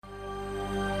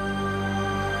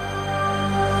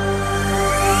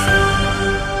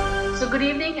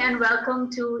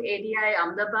welcome to ADI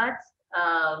Ahmedabad,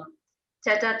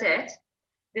 Têtê-À-Têtê.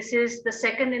 This is the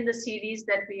second in the series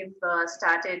that we've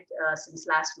started since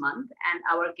last month, and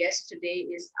our guest today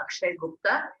is Akshay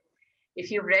Gupta.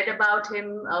 If you've read about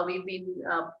him, we've been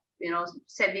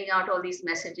sending out all these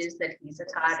messages that he's a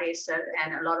car racer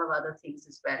and a lot of other things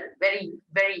as well. Very,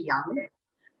 very young.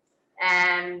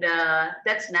 And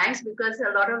that's nice because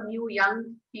a lot of new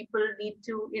young people need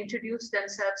to introduce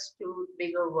themselves to the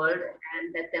bigger world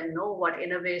and let them know what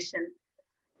innovation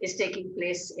is taking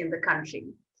place in the country.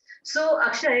 So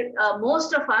Akshay,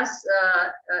 most of us,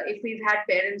 if we've had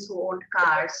parents who owned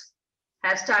cars,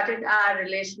 have started our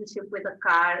relationship with a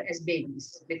car as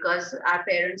babies because our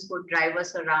parents would drive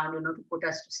us around, to put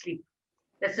us to sleep.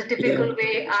 That's the typical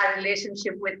way our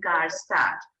relationship with cars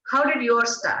start. How did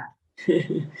yours start?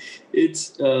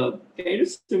 It's kind of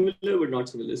similar but not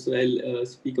similar. So I'll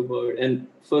speak about, and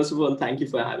first of all, thank you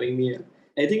for having me here.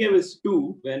 I think I was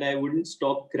 2 when I wouldn't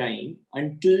stop crying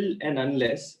until and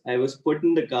unless I was put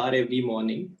in the car every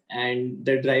morning and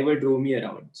the driver drove me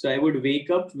around. So I would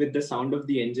wake up with the sound of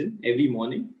the engine every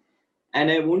morning and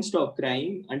I won't stop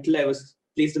crying until I was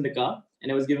placed in the car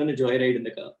and I was given a joyride in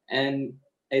the car. And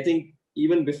I think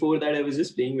even before that, I was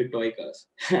just playing with toy cars.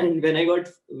 And when I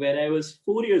was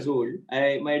 4 years old,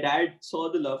 my dad saw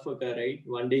the love for car, right?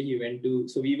 One day he went to,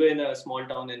 so we were in a small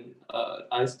town in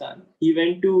Rajasthan. He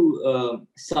went to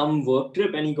some work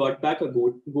trip and he got back a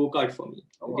go-kart for me.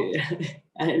 Okay. Oh, wow.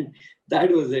 And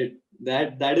that was it.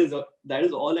 That is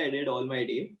all I did all my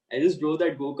day. I just drove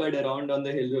that go-kart around on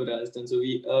the hills of Rajasthan. So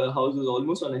our house was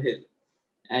almost on a hill.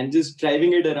 And just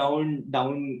driving it around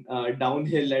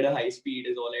downhill at a high speed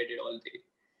is all I did all day.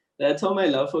 That's how my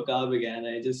love for car began.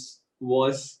 I just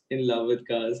was in love with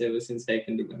cars ever since I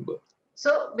can remember.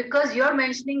 So because you're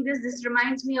mentioning this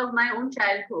reminds me of my own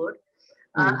childhood.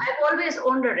 I've always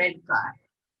owned a red car.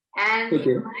 And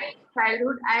in my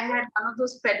childhood, I had one of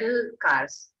those pedal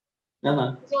cars.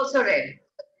 It's also red.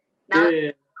 Now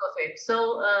think of it.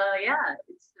 So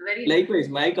it's very... Likewise,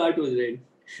 my car was red.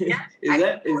 Yeah, is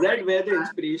that where the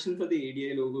inspiration for the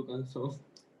ADI logo comes from?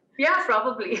 Yeah,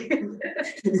 probably.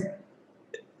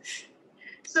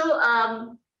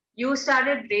 So you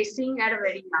started racing at a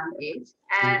very young age,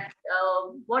 and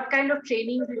what kind of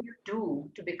training did you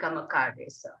do to become a car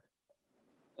racer?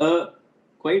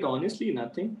 Quite honestly,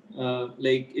 nothing.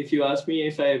 Like if you ask me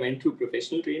if I went through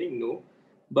professional training, no.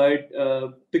 But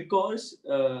because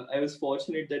I was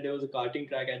fortunate that there was a karting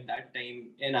track at that time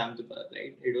in Ahmedabad,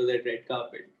 right? It was at red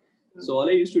carpet. So all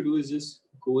I used to do is just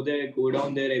go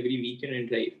down there every weekend and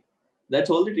drive. That's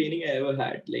all the training I ever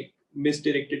had, like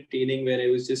misdirected training where I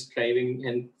was just driving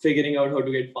and figuring out how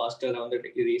to get faster around the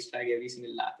racetrack every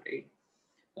single lap, right?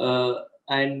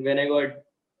 And when I got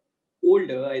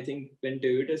older, I think when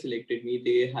Toyota selected me,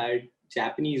 they had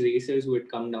Japanese racers who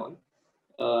had come down.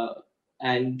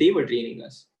 And they were training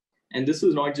us. And this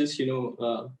was not just,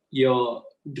 your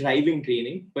driving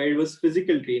training, but it was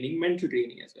physical training, mental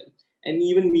training as well. And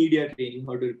even media training,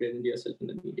 how to represent yourself in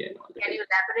the media and all that. Can you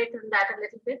elaborate on that a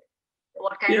little bit?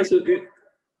 What kind of...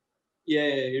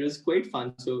 it was quite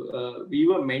fun. So we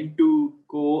were meant to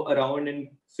go around and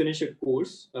finish a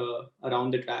course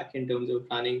around the track in terms of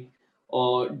running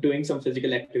or doing some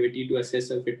physical activity to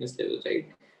assess our fitness levels, right?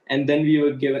 And then we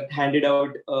were handed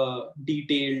out a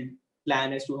detailed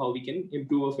plan as to how we can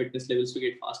improve our fitness levels to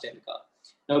get faster in the car.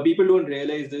 Now, people don't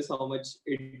realize this, how much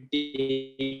it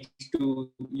takes to,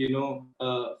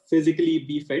 physically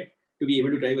be fit to be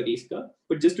able to drive a race car.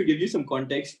 But just to give you some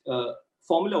context,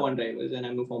 Formula 1 drivers, and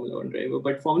I'm no Formula 1 driver,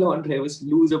 but Formula 1 drivers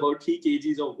lose about 3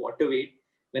 kgs of water weight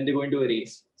when they go into a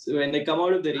race. So when they come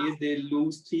out of the race, they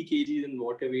lose 3 kgs in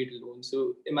water weight alone.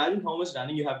 So imagine how much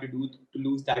running you have to do to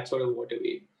lose that sort of water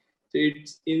weight. So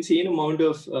it's insane amount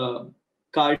of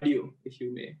cardio, if you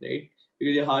may, right?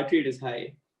 Because your heart rate is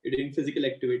high. You're doing physical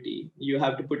activity. You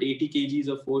have to put 80 kgs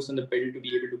of force on the pedal to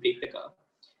be able to brake the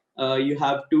car. You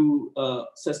have to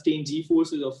sustain G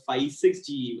forces of 5-6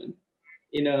 G even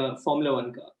in a Formula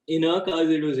 1 car. In our cars,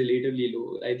 it was relatively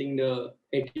low. I think the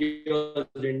Etios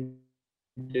didn't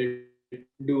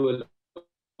do a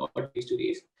lot to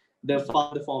race. The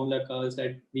Formula cars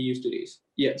that we used to race.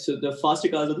 Yeah, so the faster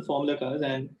cars are the Formula cars,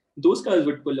 and those cars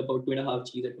would pull about 2.5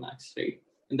 Gs at max, right?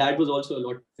 And that was also a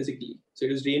lot physically. So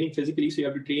it was training physically. So you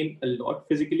have to train a lot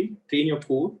physically, train your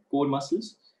core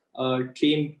muscles,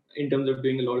 train in terms of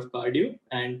doing a lot of cardio,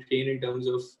 and train in terms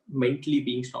of mentally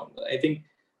being stronger. I think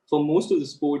for most of the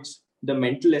sports, the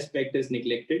mental aspect is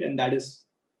neglected, and that is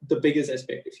the biggest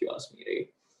aspect, if you ask me,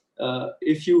 right?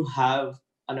 If you have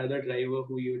another driver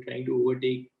who you're trying to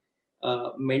overtake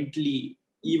mentally,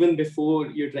 even before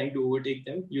you're trying to overtake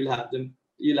them, you'll have them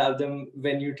you'll have them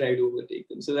when you try to overtake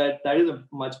them. So that is a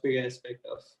much bigger aspect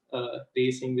of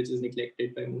racing, which is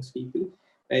neglected by most people.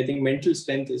 I think mental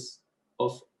strength is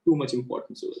of too much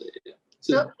importance over there. Yeah.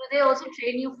 So do they also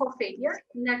train you for failure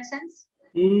in that sense?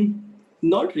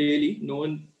 Not really. No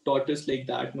one taught us like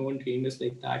that. No one trained us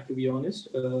like that, to be honest.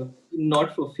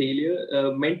 Not for failure.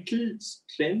 Mental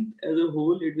strength as a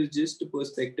whole, it was just a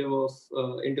perspective of,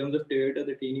 in terms of Toyota,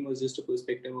 the training was just a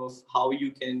perspective of how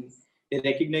you can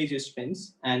recognize your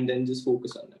strengths and then just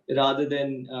focus on them, rather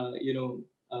than,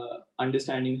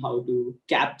 understanding how to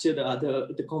capture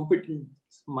the competent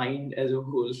mind as a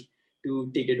whole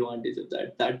to take advantage of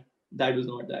that. That was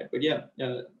not that. But yeah,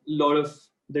 a lot of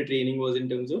the training was in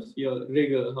terms of your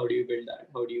rigor. How do you build that?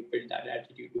 How do you build that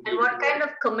attitude? And what kind of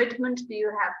commitment do you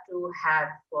have to have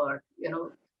for,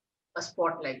 a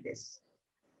sport like this?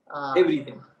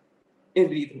 Everything.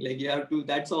 Like you have to,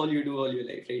 that's all you do all your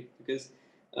life, right? Because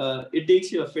it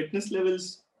takes your fitness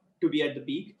levels to be at the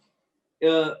peak.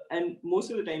 And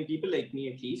most of the time, people like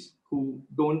me, at least, who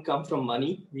don't come from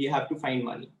money, we have to find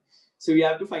money. So we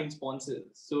have to find sponsors.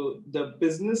 So the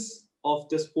business of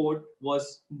the sport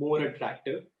was more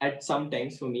attractive at some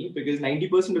times for me, because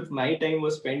 90% of my time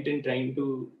was spent in trying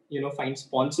to, find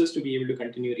sponsors to be able to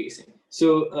continue racing.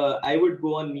 So I would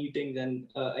go on meetings, and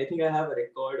I think I have a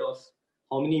record of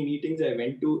how many meetings I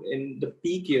went to in the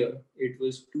peak year. It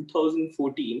was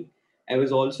 2014. I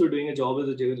was also doing a job as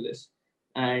a journalist,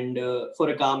 and for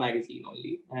a car magazine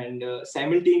only. And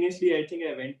simultaneously, I think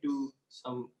I went to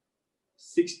some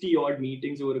 60 odd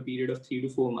meetings over a period of 3 to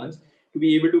 4 months to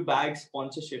be able to bag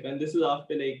sponsorship. And this is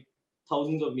after like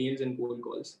thousands of mails and phone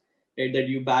calls, right? That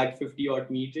you bag 50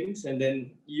 odd meetings, and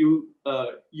then you'll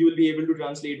be able to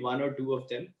translate one or two of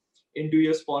them into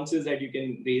your sponsors that you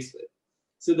can race with.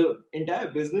 So the entire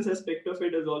business aspect of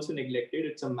it is also neglected.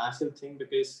 It's a massive thing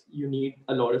because you need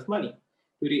a lot of money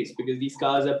to race, because these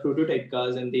cars are prototype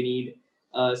cars and they need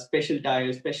special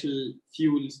tires, special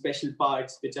fuel, special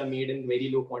parts, which are made in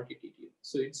very low quantity.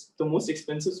 So it's the most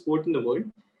expensive sport in the world.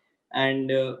 And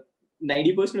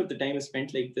 90% of the time is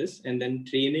spent like this, and then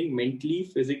training mentally,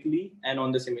 physically, and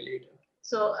on the simulator.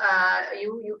 So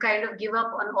you kind of give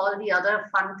up on all the other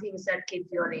fun things that kids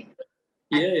your age.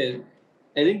 Yeah.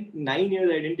 I think 9 years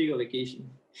I didn't take a vacation.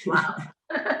 Wow.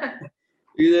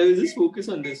 Because I was just focused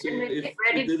on this. So where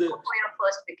did you go for your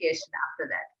first vacation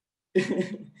after that?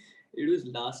 It was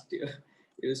last year.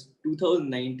 It was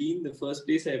 2019. The first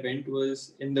place I went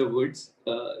was in the woods,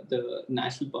 the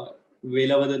national park,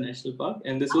 Velavada National Park.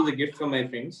 And this was a gift from my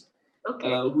friends,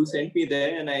 who sent me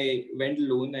there. And I went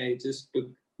alone. I just took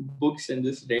books and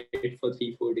just read for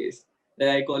 3-4 days.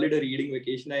 I call it a reading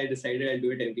vacation. I decided I'll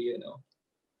do it every year now.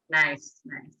 Nice.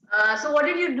 So what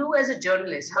did you do as a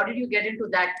journalist? How did you get into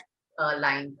that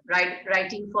line?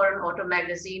 Writing for an auto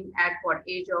magazine at what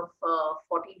age of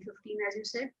 14, 15, as you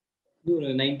said?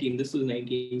 No, 19. This was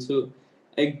 19. So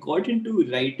I got into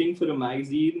writing for a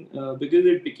magazine because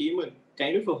it became a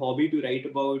kind of a hobby to write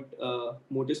about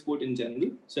motorsport in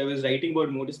general. So I was writing about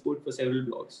motorsport for several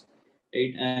blogs,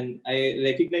 right? And I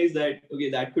recognized that, okay,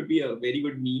 that could be a very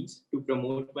good means to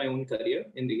promote my own career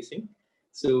in racing.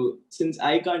 So since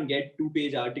I can't get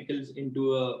 2-page articles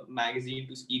into a magazine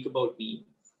to speak about me,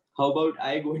 how about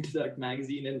I go into that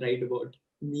magazine and write about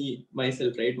me,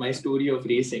 myself, right? My story of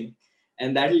racing.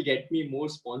 And that will get me more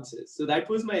sponsors. So that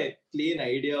was my plain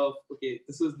idea of, okay,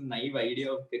 this was the naive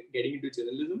idea of getting into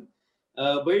journalism.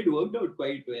 But it worked out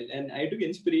quite well. And I took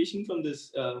inspiration from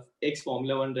this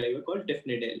ex-Formula One driver called Tiff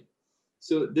Needell.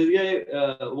 So this guy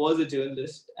was a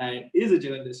journalist and is a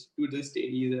journalist to this day.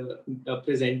 He's a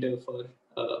presenter for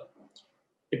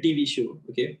a TV show,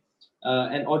 okay,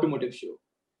 an automotive show.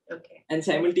 Okay. And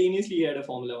simultaneously, he had a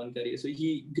Formula One career. So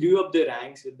he grew up the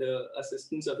ranks with the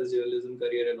assistance of his journalism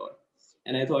career a lot.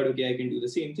 And I thought, okay, I can do the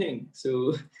same thing.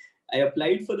 So I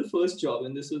applied for the first job,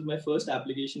 and this was my first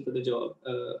application for the job,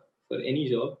 for any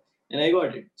job, and I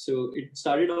got it. So it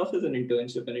started off as an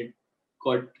internship, and it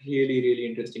got really, really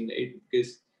interesting, right?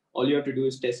 Because all you have to do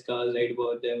is test cars, write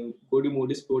about them, go to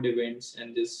motorsport events,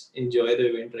 and just enjoy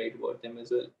the event, write about them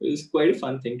as well. It was quite a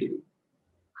fun thing to do.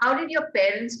 How did your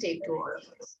parents take to all of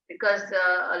this? Because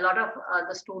a lot of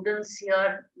the students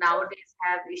here nowadays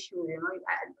have issues,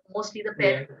 mostly the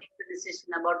parents take the decision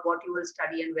about what you will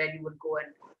study and where you will go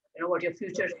and, what your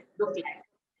future should look like.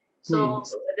 So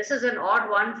this is an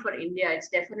odd one for India. It's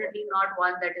definitely not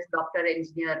one that is doctor,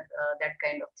 engineer, that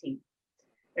kind of thing.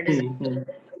 It is a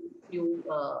new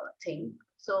thing.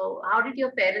 So how did your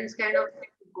parents kind of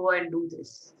go and do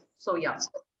this so young?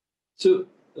 So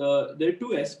there are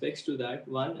two aspects to that.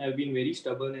 One, I've been very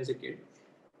stubborn as a kid.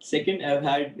 Second, I've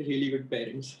had really good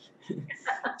parents.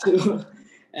 So,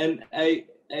 and I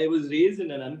I was raised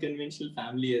in an unconventional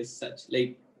family as such.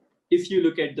 Like, if you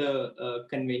look at the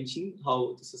convention,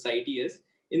 how the society is,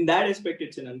 in that aspect,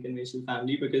 it's an unconventional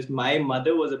family because my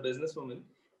mother was a businesswoman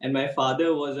and my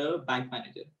father was a bank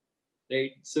manager,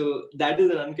 right? So that is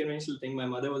an unconventional thing. My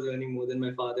mother was earning more than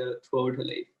my father throughout her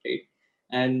life, right?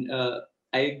 And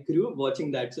I grew up watching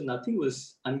that, so nothing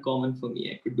was uncommon for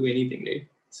me. I could do anything, right?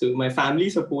 So my family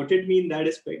supported me in that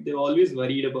aspect. They were always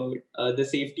worried about the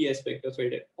safety aspect of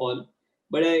it all,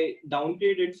 but I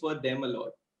downplayed it for them a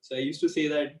lot. So I used to say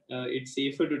that it's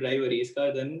safer to drive a race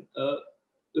car than a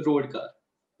road car,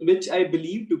 which I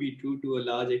believe to be true to a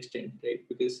large extent, right?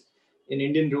 Because in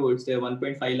Indian roads, there are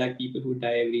 1.5 lakh people who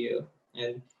die every year.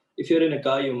 And if you're in a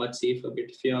car, you're much safer. But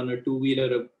if you're on a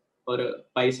two-wheeler or a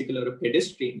bicycle or a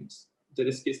pedestrian, it's the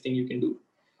riskiest thing you can do.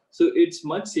 So it's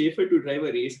much safer to drive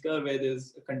a race car where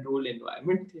there's a controlled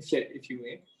environment, if you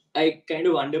may. I kind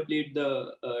of underplayed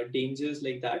the dangers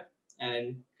like that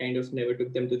and kind of never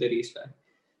took them to the racetrack.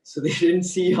 So they didn't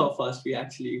see how fast we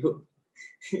actually go.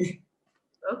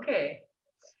 Okay.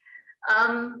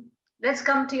 Let's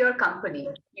come to your company.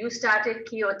 You started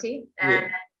kee-yo-tee, and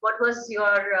what was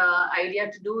your idea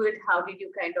to do it? How did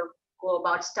you kind of go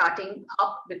about starting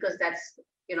up? Because that's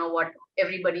what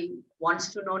everybody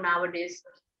wants to know nowadays.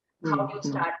 How do you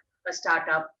start a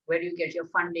startup? Where do you get your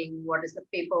funding? What is the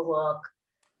paperwork?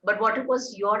 But what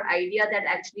was your idea that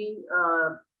actually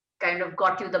kind of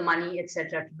got you the money,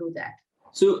 etc., to do that?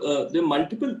 So there are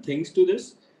multiple things to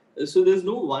this. So there's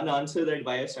no one answer that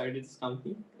why I started this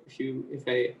company.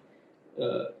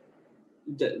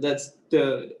 That's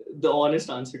the honest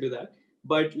answer to that.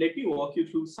 But let me walk you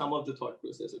through some of the thought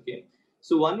process. Okay.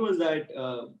 So one was that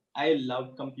I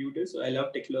love computers. So I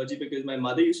love technology because my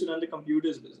mother used to run the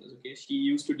computers business. Okay. She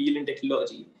used to deal in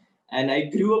technology, and I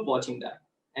grew up watching that.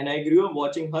 And I grew up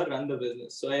watching her run the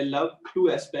business. So I love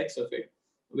two aspects of it,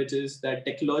 which is that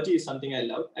technology is something I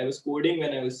love. I was coding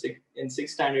when I was in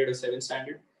sixth standard or seventh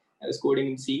standard. I was coding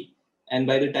in C, and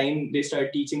by the time they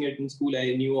started teaching it in school,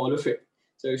 I knew all of it.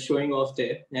 So I was showing off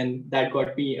there, and that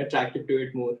got me attracted to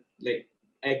it more. Like,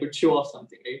 I could show off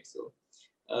something, right?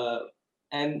 So,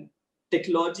 and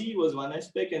technology was one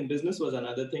aspect, and business was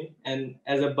another thing. And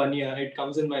as a banya, it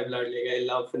comes in my blood. Like, I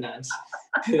love finance.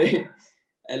 Right?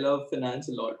 I love finance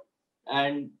a lot,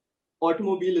 and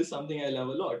automobile is something I love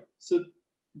a lot. So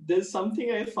there's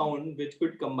something I found which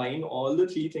could combine all the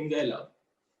three things I love,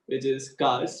 which is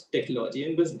cars, technology,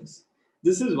 and business.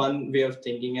 This is one way of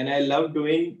thinking, and I love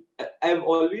doing. I've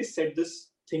always set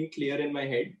this thing clear in my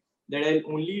head that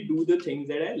I'll only do the things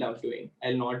that I love doing.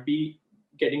 I'll not be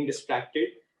getting distracted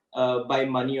by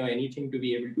money or anything to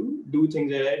be able to do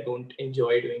things that I don't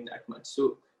enjoy doing that much.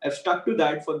 So I've stuck to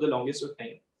that for the longest of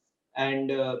time.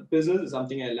 And business is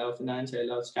something I love. Finance, I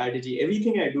love strategy.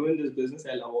 Everything I do in this business,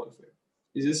 I love all of it.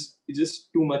 It's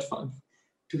just too much fun,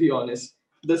 to be honest.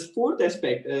 The fourth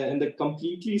aspect and the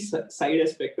completely side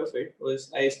aspect of it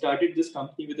was I started this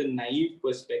company with a naive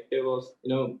perspective of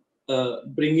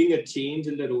bringing a change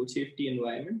in the road safety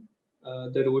environment,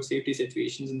 the road safety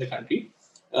situations in the country.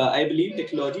 I believe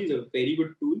technology is a very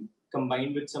good tool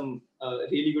combined with some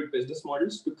really good business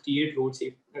models to create road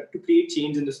safety, to create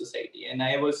change in the society. And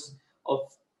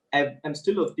I'm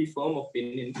still of the firm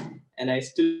opinion, and I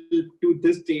still to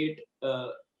this date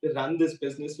run this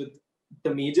business with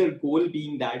the major goal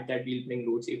being that we'll bring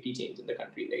road safety change in the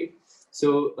country, right?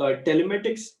 So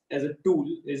telematics as a tool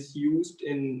is used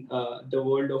in the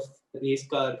world of race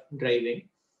car driving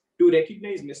to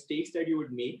recognize mistakes that you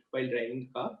would make while driving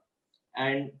the car,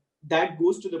 and that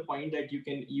goes to the point that you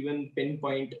can even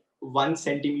pinpoint 1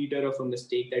 centimeter of a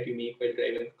mistake that you make while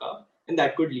driving a car, and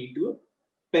that could lead to a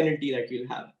penalty that you'll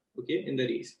have, okay, in the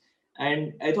race.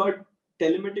 And I thought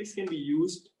telematics can be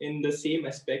used in the same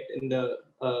aspect in the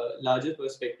larger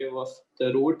perspective of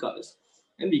the road cars,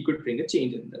 and we could bring a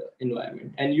change in the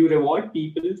environment. And you reward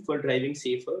people for driving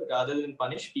safer rather than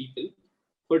punish people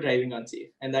for driving unsafe,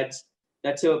 and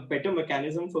that's a better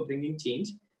mechanism for bringing change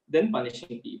than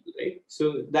punishing people, right?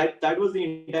 So that was the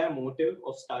entire motive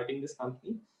of starting this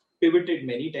company. Pivoted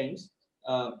many times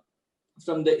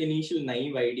from the initial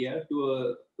naive idea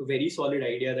to a very solid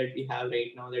idea that we have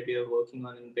right now that we are working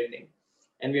on and building,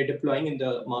 and we are deploying in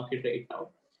the market right now.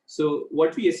 So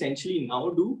what we essentially now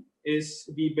do is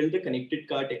we build a connected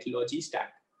car technology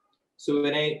stack. So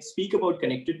when I speak about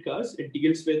connected cars, it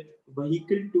deals with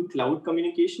vehicle to cloud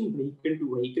communication, vehicle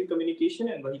to vehicle communication,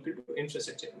 and vehicle to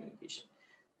infrastructure communication.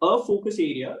 Our focus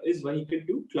area is vehicle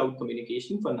to cloud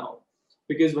communication for now,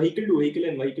 because vehicle to vehicle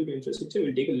and vehicle to infrastructure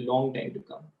will take a long time to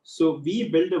come. So we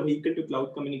build a vehicle to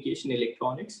cloud communication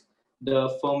electronics,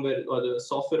 the firmware or the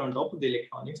software on top of the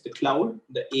electronics, the cloud,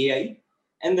 the AI,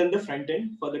 and then the front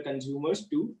end for the consumers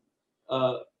to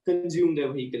consume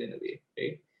their vehicle in a way,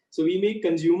 right? So we make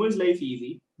consumers' life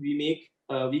easy.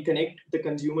 We connect the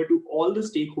consumer to all the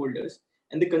stakeholders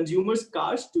and the consumer's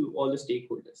cars to all the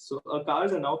stakeholders. So our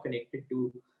cars are now connected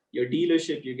to your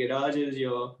dealership, your garages,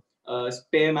 your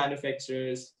spare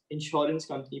manufacturers, insurance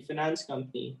company, finance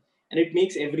company, and it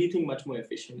makes everything much more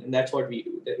efficient. And that's what we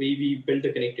do. That we build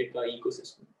a connected car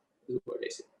ecosystem, is what I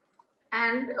say.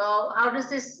 And how does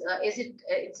this,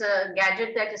 it's a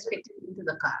gadget that is fitted into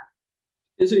the car?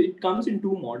 So it comes in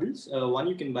two models. One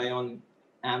you can buy on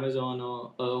Amazon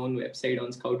or our own website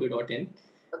on scouter.in.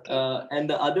 Okay. And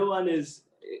the other one is,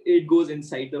 it goes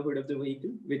inside the hood of the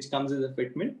vehicle, which comes as a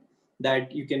fitment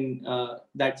that you can,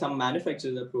 that some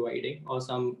manufacturers are providing or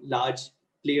some large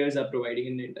players are providing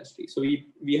in the industry. So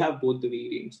we have both the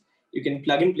variants. You can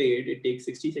plug and play it. It takes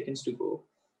 60 seconds to go.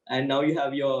 And now you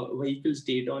have your vehicle's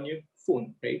data on your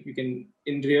phone, right? You can,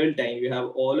 in real time, you have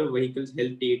all of vehicle's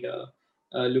health data,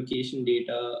 location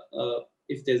data.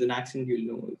 If there's an accident,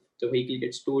 you'll know. If the vehicle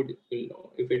gets towed, you'll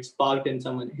know. If it's parked and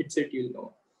someone hits it, you'll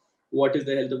know. What is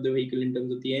the health of the vehicle in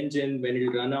terms of the engine, when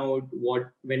it'll run out,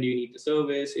 when do you need the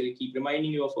service. It'll keep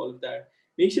reminding you of all of that.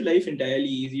 Makes your life entirely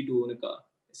easy to own a car,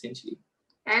 essentially.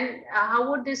 And how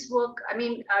would this work? I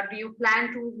mean, do you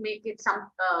plan to make it some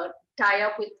tie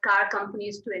up with car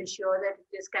companies to ensure that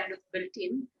it is kind of built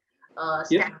in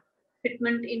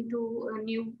fitment into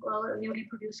newly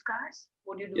produced cars?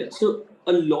 Would you do that? So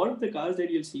a lot of the cars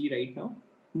that you'll see right now,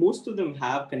 most of them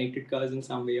have connected cars in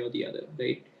some way or the other,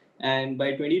 right? And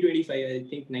by 2025, I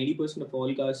think 90% of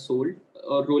all cars sold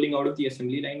or rolling out of the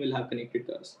assembly line will have connected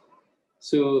cars.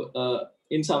 So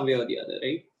in some way or the other,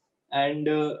 right? And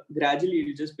gradually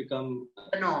it'll just become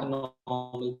a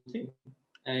normal thing.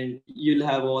 And you'll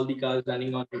have all the cars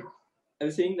running on it. I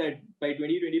was saying that by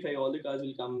 2025, all the cars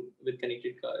will come with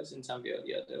connected cars in some way or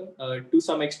the other. To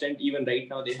some extent, even right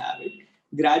now they have it.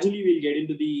 Gradually, we'll get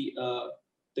into the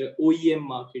OEM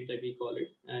market that we call it,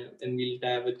 and we'll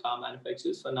tie up with car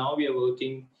manufacturers. For now, we are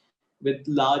working with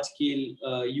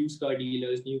large-scale used car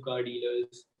dealers, new car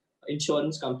dealers,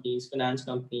 insurance companies, finance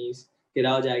companies,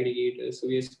 garage aggregators. So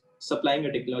we are supplying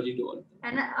a technology to all of them.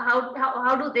 And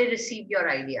how do they receive your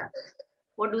idea?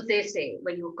 What do they say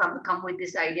when you come with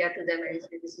this idea to them and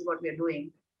say, this is what we're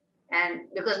doing? And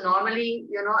because normally,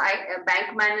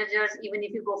 bank managers, even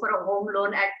if you go for a home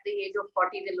loan at the age of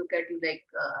 40, they look at you like,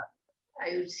 are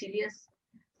you serious?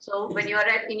 So when you're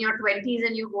in your 20s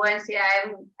and you go and say,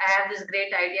 I have this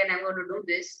great idea and I'm going to do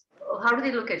this, how do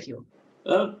they look at you?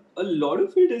 A lot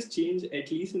of it has changed,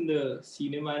 at least in the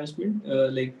senior management.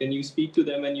 Like when you speak to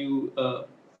them and you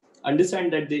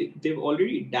understand that they've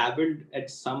already dabbled at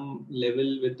some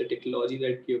level with the technology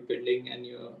that you're building and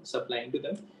you're supplying to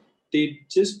them. They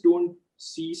just don't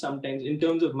see sometimes, in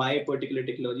terms of my particular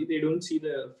technology, they don't see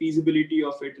the feasibility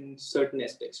of it in certain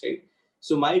aspects, right?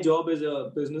 So my job as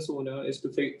a business owner is to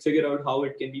figure out how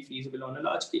it can be feasible on a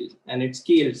large scale, and it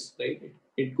scales, right?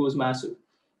 It goes massive.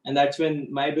 And that's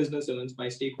when my business earns, my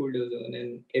stakeholders earn,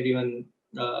 and everyone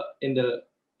in the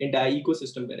entire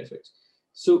ecosystem benefits.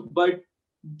 So, but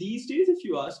these days, if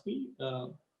you ask me,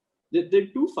 there are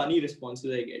two funny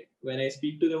responses I get when I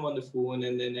speak to them on the phone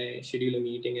and then I schedule a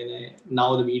meeting, and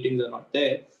now the meetings are not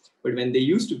there. But when they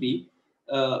used to be,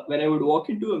 when I would walk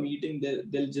into a meeting,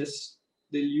 there'll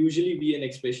usually be an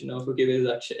expression of, okay, where's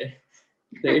Akshay?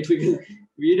 Right? Because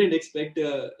we didn't expect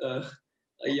a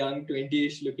young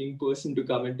 20-ish looking person to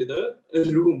come into the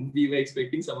room. We were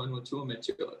expecting someone much more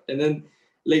mature. And then,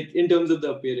 like, in terms of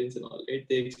the appearance and all, right,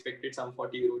 they expected some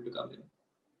 40-year-old to come in.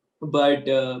 But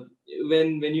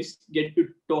when you get to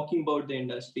talking about the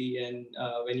industry and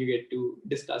when you get to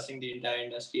discussing the entire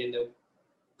industry and the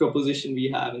proposition we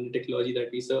have and the technology that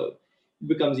we serve, it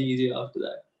becomes easier after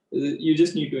that. You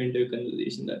just need to enter a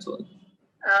conversation, that's all.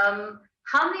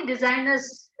 How many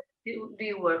designers do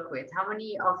you work with? How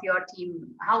many of your team,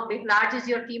 how large is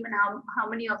your team, and how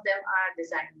many of them are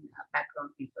design background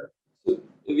people? So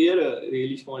we are a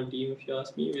really small team, if you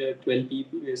ask me. We are 12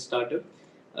 people, we're a startup.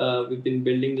 We've been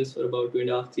building this for about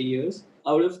 2.5, 3 years.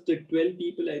 Out of the 12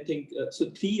 people, I think, so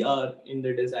 3 are in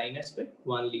the design aspect,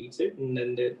 one leads it, and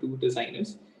then there are 2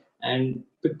 designers. And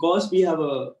because we have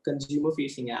a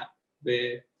consumer-facing app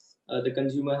where the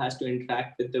consumer has to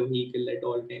interact with the vehicle at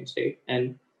all times, right?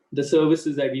 And the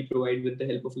services that we provide with the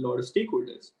help of a lot of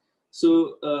stakeholders.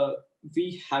 So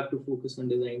we have to focus on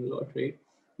design a lot, right?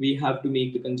 We have to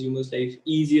make the consumer's life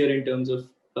easier in terms of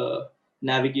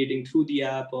navigating through the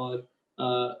app or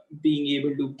being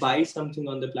able to buy something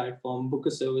on the platform, book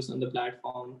a service on the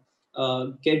platform,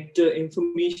 get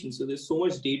information. So there's so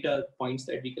much data points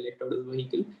that we collect out of the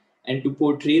vehicle, and to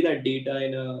portray that data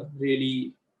in a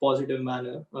really positive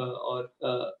manner or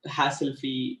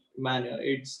hassle-free manner,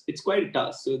 it's quite a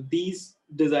task. So these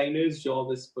designers'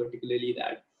 job is particularly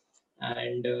that,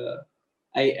 and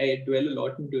I dwell a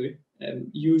lot into it. I'm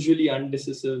usually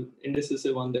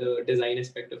indecisive on the design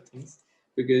aspect of things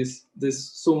because there's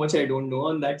so much I don't know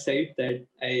on that side that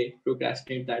I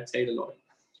procrastinate that side a lot,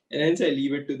 and hence I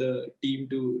leave it to the team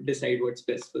to decide what's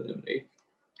best for them, right?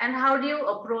 And how do you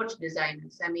approach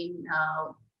designers? I mean,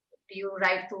 do you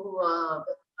write to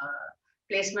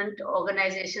placement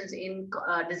organizations in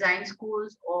design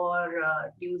schools, or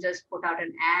do you just put out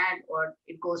an ad, or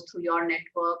it goes through your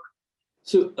network?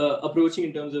 So approaching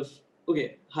in terms of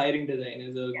hiring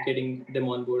designers or getting them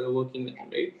on board or working with them,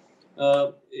 right?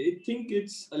 I think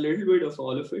it's a little bit of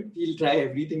all of it. We'll try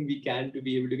everything we can to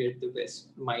be able to get the best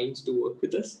minds to work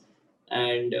with us,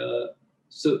 and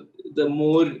so the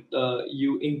more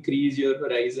you increase your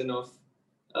horizon of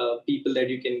people that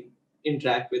you can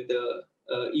interact with, the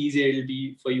easier it'll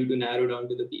be for you to narrow down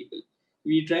to the people.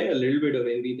 We try a little bit of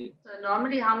everything. So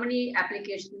normally, how many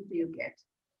applications do you get?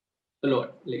 A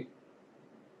lot, like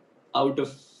out of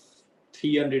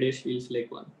 300-ish, we'll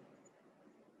select one.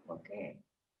 Okay.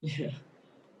 Yeah.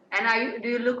 And do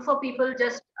you look for people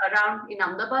just around in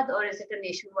Ahmedabad, or is it a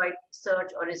nationwide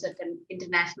search, or is it an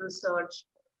international search?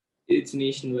 It's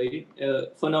nationwide.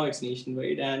 For now, it's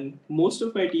nationwide, and most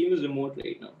of my team is remote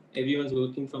right now. Everyone's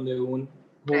working from their own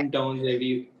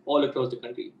hometowns, all across the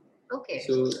country. Okay.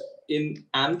 So in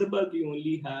Ahmedabad, we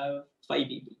only have 5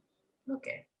 people.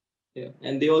 Okay. Yeah,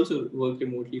 and they also work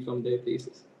remotely from their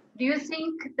places. Do you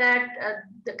think that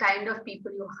the kind of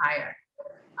people you hire,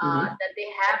 that they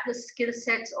have the skill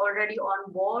sets already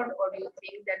on board, or do you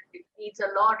think that it needs a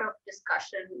lot of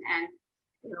discussion and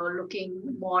looking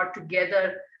more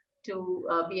together to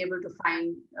be able to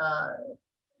find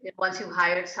once you've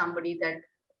hired somebody that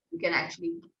you can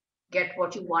actually get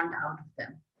what you want out of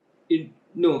them?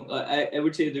 No, I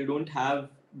would say they don't have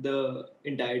the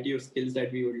entirety of skills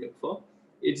that we would look for.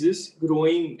 It's just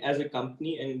growing as a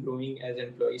company and growing as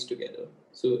employees together.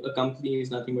 So a company is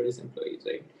nothing but its employees,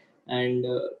 right? And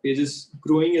we're just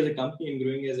growing as a company and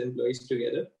growing as employees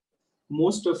together.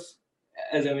 Most of,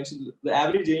 as I mentioned, the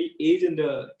average age in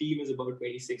the team is about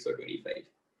 26 or 25.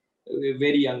 We're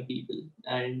very young people,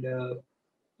 and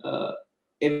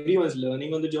everyone's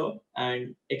learning on the job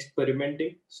and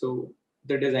experimenting. So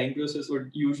the design process would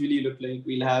usually look like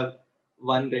we'll have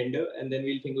one render, and then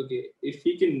we'll think, okay, if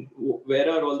we can, where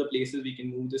are all the places we can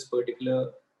move this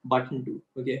particular button to?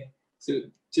 Okay, so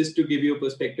just to give you a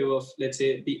perspective of, let's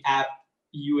say, the app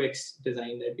UX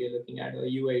design that we are looking at, or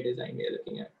UI design we are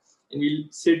looking at, and we'll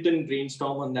sit and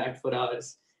brainstorm on that for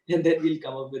hours, and then we'll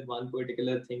come up with one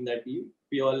particular thing that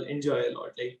we all enjoy a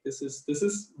lot. Like this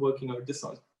is working out. This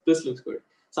looks good.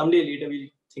 Someday later we'll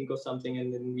think of something,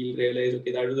 and then we'll realize,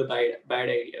 okay, that was a bad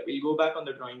idea. We'll go back on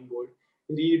the drawing board,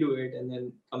 redo it, and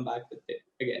then come back with it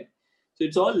again. So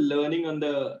it's all learning on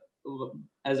the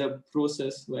as a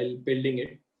process while building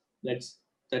it.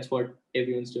 That's what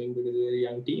everyone's doing because we're a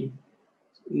young team.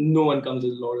 No one comes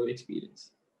with a lot of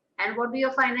experience. And what do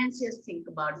your financiers think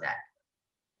about that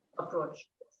approach?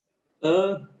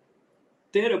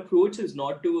 Their approach is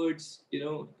not towards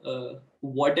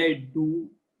what I do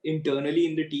internally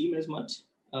in the team as much.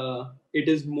 It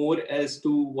is more as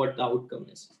to what the outcome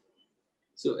is.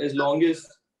 So as long as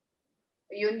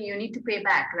you need to pay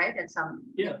back, right? At some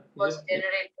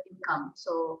generate income.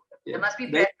 So there must be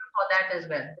pressure for that as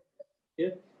well.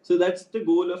 Yeah. So that's the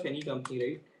goal of any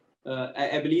company, right?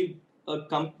 I believe a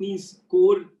company's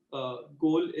core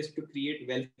goal is to create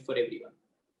wealth for everyone.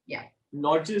 Yeah.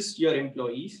 Not just your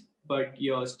employees, but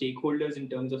your stakeholders in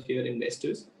terms of your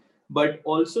investors, but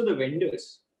also the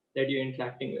vendors that you're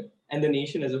interacting with, and the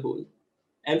nation as a whole,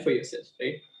 and for yourself,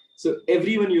 right? So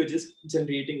everyone, you're just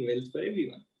generating wealth for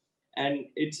everyone, and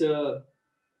it's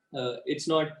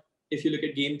not. If you look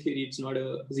at game theory, it's not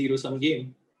a zero-sum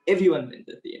game. Everyone wins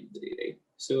at the end of the day, right?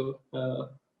 So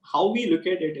how we look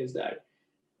at it is that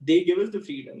they give us the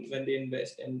freedom when they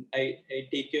invest, and I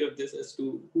take care of this as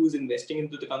to who's investing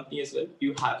into the company as well.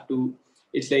 You have to,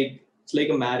 it's like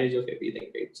a marriage of everything,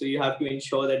 right? So you have to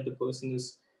ensure that the person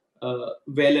is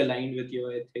well aligned with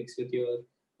your ethics, with your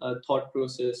thought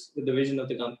process, with the vision of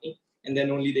the company, and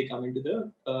then only they come into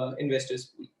the investors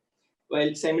pool.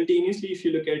 While simultaneously, if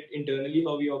you look at internally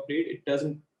how we operate, it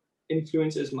doesn't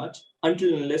influence as much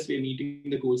until unless we're meeting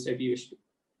the goals that we wish to.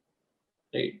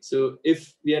 Right. So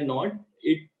if we are not,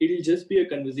 it'll just be a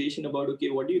conversation about, okay,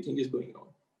 what do you think is going on?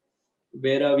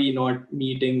 Where are we not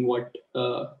meeting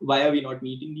why are we not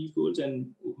meeting these goals,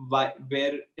 and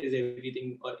where is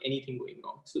everything or anything going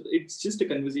wrong? So it's just a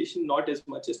conversation, not as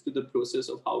much as to the process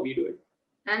of how we do it.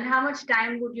 And how much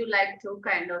time would you like to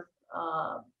kind of,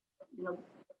 you know,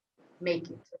 make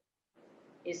it?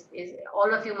 Is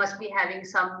all of you must be having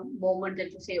some moment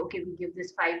that you say, okay, we give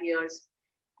this 5 years,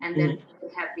 and then we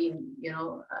have been,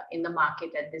 in the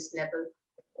market at this level,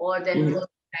 or then you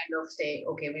kind of say,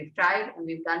 okay, we've tried and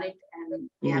we've done it, and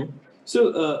yeah.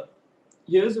 So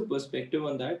here's a perspective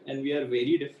on that, and we are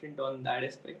very different on that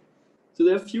aspect. So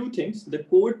there are a few things. The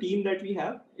core team that we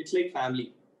have, it's like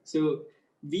family. So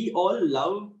we all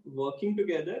love working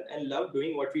together and love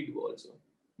doing what we do also.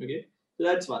 Okay, so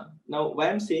that's one. Now, why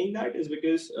I'm saying that is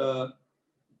because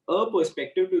a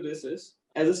perspective to this is,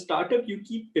 as a startup, you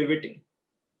keep pivoting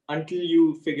until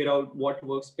you figure out what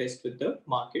works best with the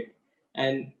market,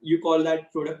 and you call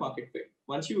that product market fit.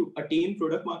 Once you attain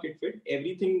product market fit,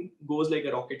 everything goes like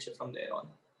a rocket ship from there on.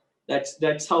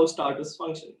 That's how startups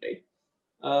function, right?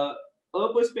 uh,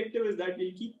 our perspective is that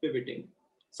we'll keep pivoting.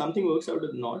 Something works out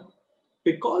or not,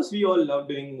 because we all love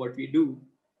doing what we do.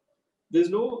 There's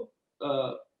no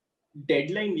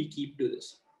deadline we keep to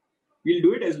this. We'll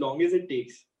do it as long as it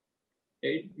takes,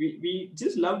 right? We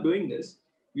just love doing this.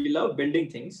 We love building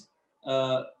things.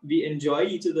 We enjoy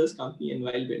each other's company and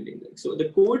while building them. So the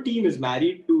core team is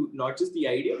married to not just the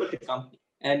idea but the company.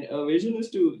 And our vision is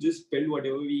to just build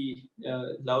whatever we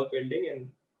love building, and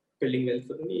building well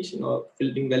for the nation or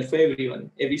building well for everyone,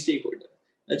 every stakeholder.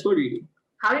 That's what we do.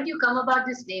 How did you come about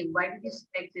this name? Why did you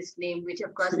select this name, which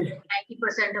of course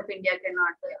 90% of India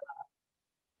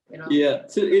cannot, Yeah,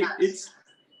 so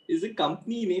it's a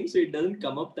company name, so it doesn't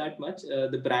come up that much.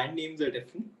 The brand names are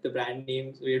different. The brand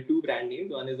names, we have two brand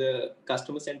names. One is a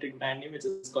customer-centric brand name, which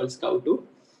is called Scouto,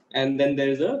 and then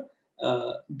there's a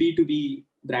B2B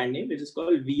brand name, which is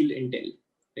called Wheel Intel,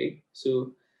 right?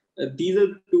 So these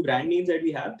are two brand names that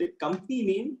we have. The company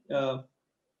name,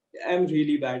 I'm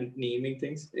really bad at naming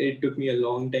things. It took me a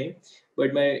long time,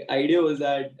 but my idea was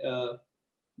that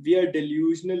we are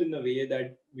delusional in a way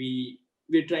that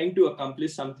we're trying to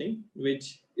accomplish something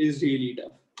which is really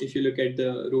tough. If you look at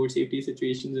the road safety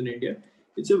situations in India,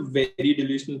 it's a very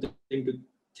delusional thing to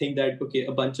think that, okay,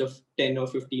 a bunch of 10 or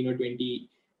 15 or 20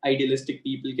 idealistic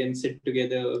people can sit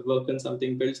together, work on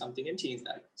something, build something, and change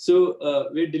that. So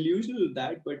we're delusional with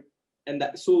that, but and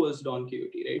that so was Don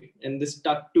Quixote, right? And this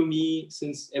stuck to me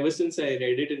ever since I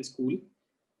read it in school.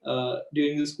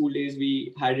 During the school days,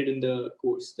 we had it in the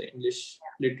course, the English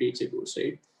literature course,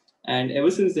 right? And ever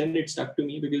since then, it stuck to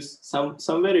me because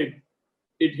somewhere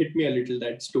it hit me a little,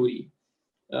 that story,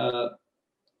 uh,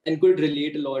 and could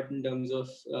relate a lot in terms of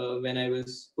when I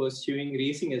was pursuing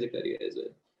racing as a career as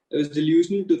well. I was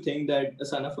delusional to think that a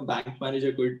son of a bank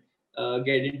manager could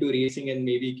get into racing and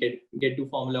maybe get to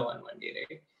Formula One day,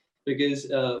 right? Because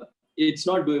it's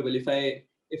not doable.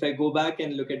 If I go back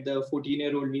and look at the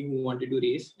 14-year-old me who wanted to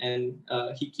race, and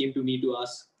he came to me to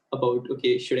ask about,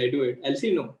 okay, should I do it? I'll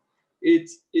say no.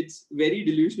 It's very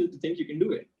delusional to think you can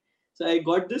do it. So I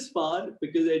got this far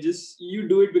because you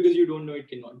do it because you don't know it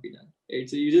cannot be done, right?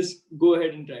 So you just go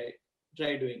ahead and try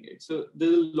doing it. So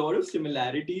there's a lot of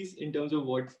similarities in terms of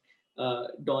what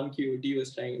Mr.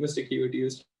 Quixote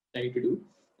was trying to do,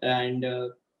 and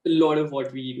a lot of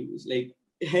what we do is like,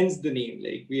 hence the name.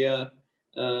 Like we are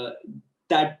uh,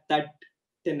 that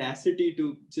tenacity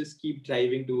to just keep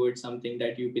driving towards something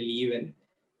that you believe in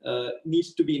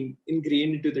needs to be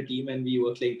ingrained into the team, and we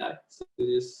work like that. So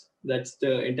that's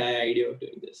the entire idea of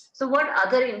doing this. So what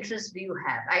other interests do you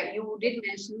have? You did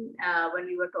mention when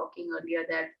we were talking earlier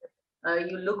that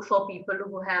you look for people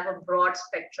who have a broad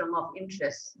spectrum of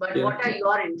interests. But what are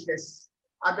your interests?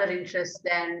 Other interests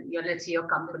than let's say your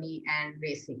company and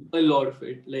racing? A lot of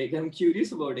it. Like I'm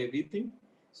curious about everything.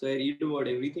 So I read about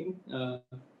everything.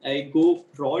 I go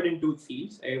broad into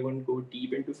fields. I won't go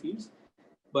deep into fields.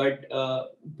 But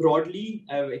broadly,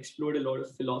 I've explored a lot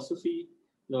of philosophy,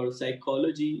 a lot of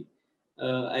psychology.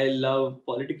 I love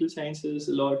political sciences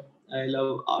a lot. I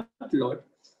love art a lot.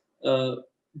 Uh,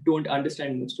 don't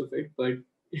understand most of it, but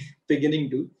beginning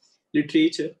to.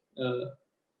 Literature.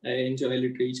 I enjoy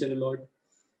literature a lot.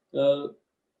 Uh,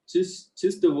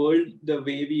 just the world, the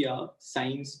way we are,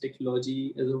 science,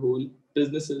 technology as a whole,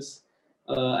 businesses.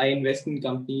 I invest in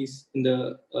companies in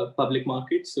the public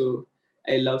market, so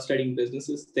I love studying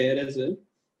businesses there as well.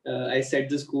 I set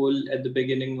this goal at the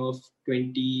beginning of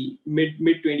mid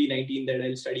 2019 that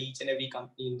I'll study each and every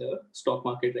company in the stock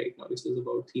market right now, which is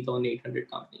about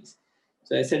 3,800 companies.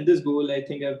 So I set this goal. I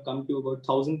think I've come to about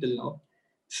 1,000 till now.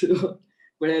 So,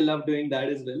 but I love doing that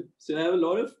as well. So I have a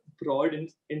lot of broad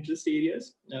interest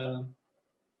areas. I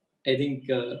think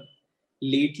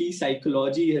lately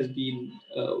psychology has been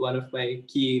one of my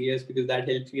key areas because that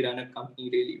helps me run a company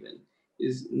really well.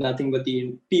 Is nothing but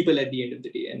the people at the end of the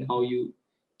day, and how you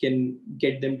can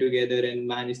get them together and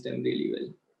manage them really well.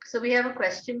 So we have a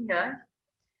question here.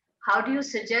 How do you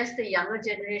suggest the younger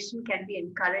generation can be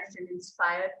encouraged and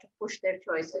inspired to push their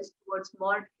choices towards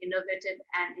more innovative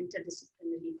and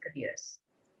interdisciplinary careers?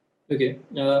 Okay,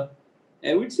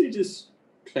 I would say just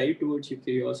try towards your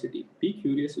curiosity. Be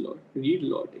curious a lot, read a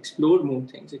lot, explore more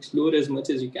things, explore as much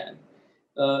as you can.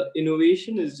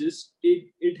 Innovation is just,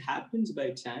 it happens by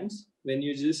chance when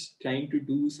you're just trying to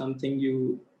do something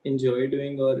you enjoy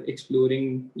doing or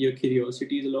exploring your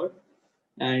curiosities a lot.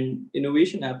 And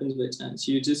innovation happens by chance.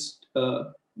 You just,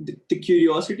 the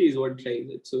curiosity is what drives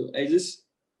it. So I just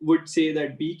would say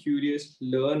that be curious,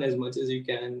 learn as much as you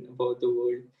can about the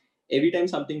world. Every time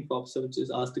something pops up,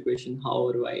 just ask the question, how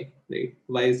or why, right?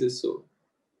 Why is this so?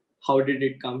 How did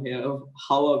it come here?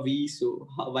 How are we so?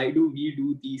 Why do we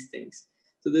do these things?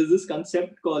 So there's this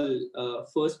concept called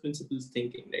first principles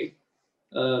thinking,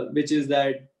 right? Which is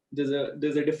that there's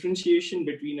a differentiation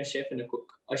between a chef and a cook.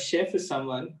 A chef is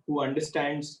someone who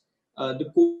understands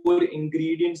the core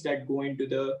ingredients that go into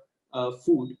the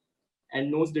food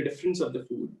and knows the difference of the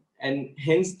food, and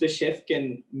hence the chef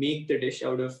can make the dish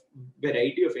out of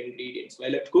variety of ingredients,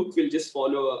 while a cook will just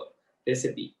follow a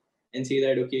recipe and say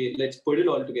that, okay, let's put it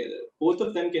all together. Both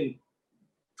of them can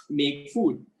make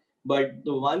food, but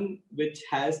the one which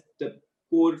has the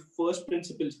core first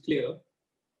principles clear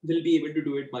will be able to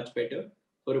do it much better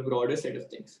for a broader set of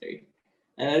things, right?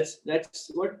 And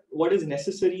that's what is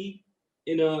necessary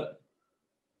in a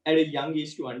at a young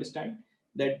age to understand,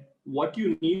 that what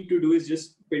you need to do is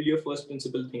just build your first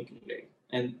principle thinking, right?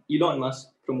 And Elon Musk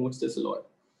promotes this a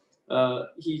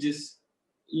lot. He just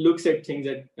looks at things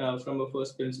from a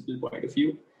first principle point of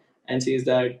view and says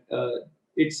that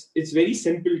it's very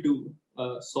simple to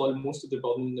solve most of the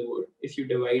problems in the world if you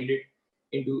divide it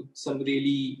into some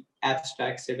really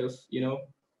abstract set of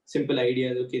simple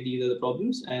ideas. Okay, these are the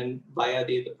problems and why are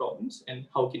they the problems and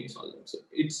how can you solve them? So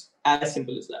it's as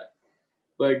simple as that.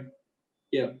 But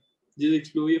yeah, just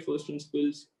explore your first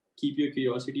principles, keep your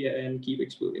curiosity, and keep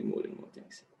exploring more and more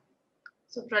things.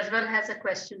 So Prajwal has a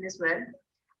question as well.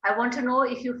 I want to know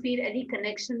if you feel any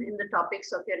connection in the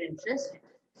topics of your interest,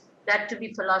 that to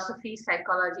be philosophy,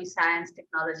 psychology, science,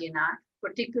 technology, and art.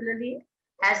 Particularly,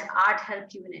 has art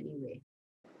helped you in any way?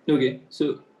 Okay,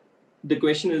 so the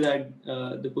question is that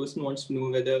the person wants to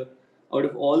know whether out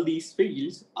of all these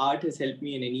fields, art has helped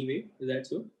me in any way. Is that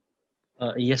so?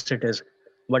 Yes, it is.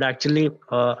 But actually,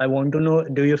 I want to know,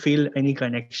 do you feel any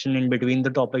connection in between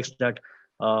the topics that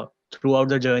throughout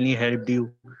the journey helped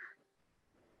you?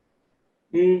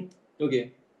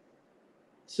 Okay.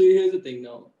 So here's the thing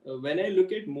now. When I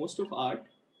look at most of art,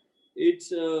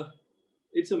 it's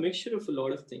a mixture of a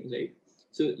lot of things, right?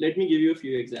 So let me give you a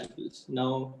few examples.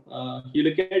 Now, you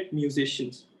look at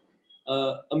musicians.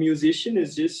 A musician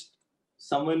is just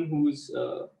someone who's,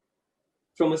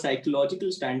 from a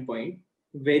psychological standpoint,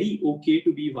 very okay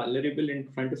to be vulnerable in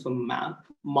front of a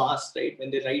mass, right?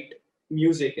 When they write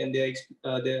music and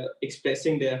they're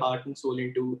expressing their heart and soul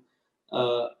into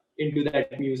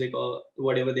that music or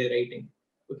whatever they're writing.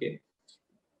 Okay,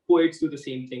 poets do the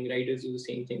same thing, writers do the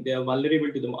same thing. They are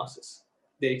vulnerable to the masses.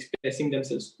 They're expressing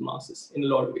themselves to the masses in a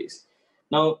lot of ways.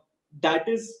 Now, that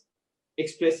is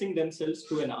expressing themselves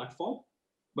through an art form,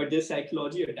 but there's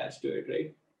psychology attached to it,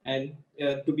 right? And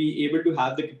to be able to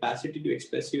have the capacity to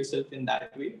express yourself in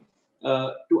that way,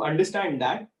 to understand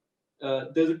that,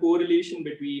 there's a correlation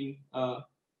between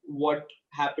what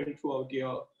happened throughout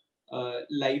your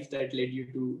life that led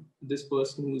you to this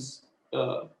person who's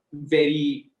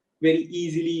very very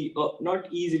easily, not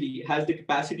easily, has the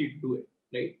capacity to do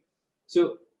it, right?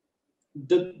 So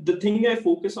the thing I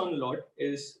focus on a lot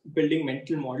is building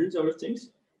mental models out of things.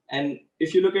 And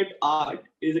if you look at art,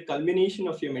 it is a culmination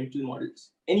of your mental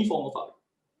models, any form of art.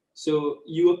 So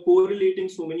you are correlating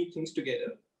so many things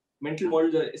together. Mental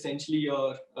models are essentially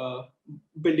your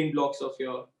building blocks of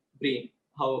your brain,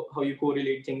 how you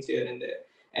correlate things here and there.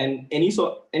 And any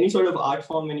sort of art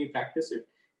form, when you practice it,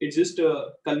 it's just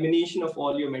a culmination of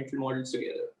all your mental models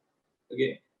together.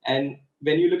 Okay. And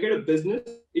when you look at a business,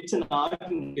 it's an art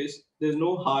because there's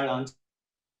no hard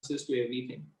answers to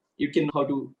everything. You can how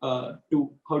to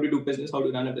do business, how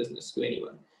to run a business to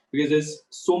anyone, because there's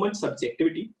so much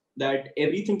subjectivity that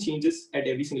everything changes at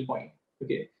every single point.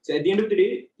 Okay. So at the end of the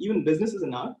day, even business is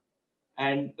an art,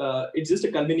 and it's just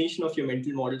a culmination of your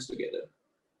mental models together.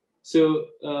 So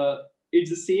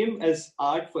it's the same as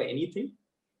art for anything.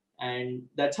 And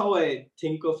that's how I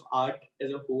think of art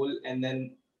as a whole. And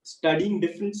then studying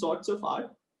different sorts of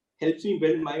art helps me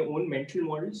build my own mental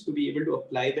models to be able to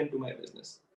apply them to my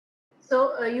business.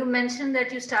 So you mentioned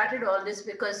that you started all this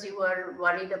because you were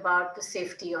worried about the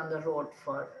safety on the road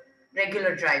for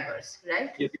regular drivers,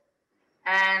 right? Yep.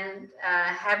 And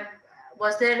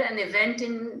was there an event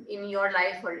in your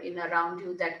life or in around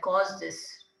you that caused this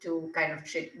to kind of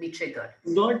be triggered?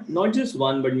 Not just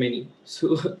one, but many.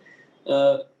 So,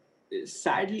 uh,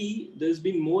 sadly, there's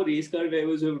been more race car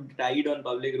drivers who have died on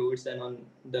public roads than on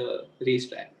the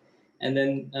racetrack. And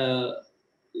then,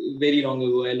 very long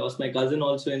ago, I lost my cousin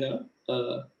also in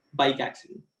a bike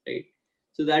accident. Right.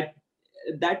 So that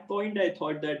at that point, I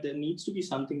thought that there needs to be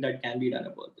something that can be done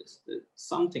about this.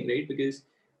 Something, right? Because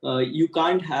you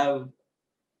can't have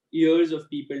years of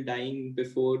people dying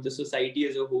before the society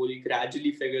as a whole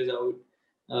gradually figures out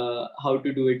how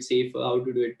to do it safer, how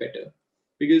to do it better.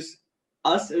 Because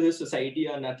us as a society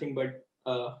are nothing but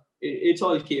it's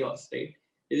all chaos, right?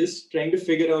 It's just trying to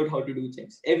figure out how to do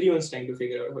things. Everyone's trying to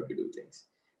figure out how to do things.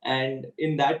 And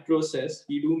in that process,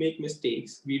 we do make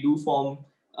mistakes. We do form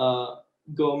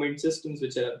government systems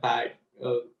which are bad,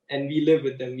 and we live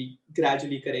with them. We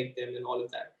gradually correct them and all of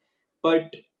that.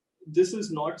 But this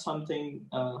is not something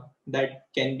that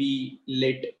can be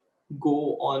let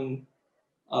go on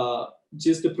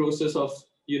just the process of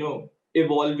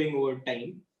evolving over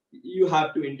time. You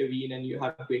have to intervene and you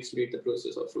have to accelerate the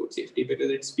process of road safety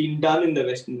because it's been done in the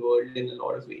Western world in a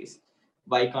lot of ways.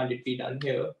 Why can't it be done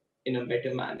here in a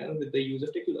better manner with the use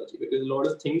of technology? Because a lot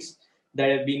of things that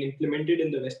have been implemented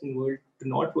in the Western world do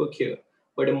not work here,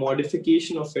 but a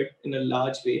modification of it in a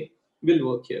large way will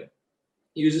work here.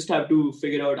 You just have to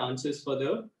figure out answers for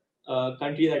the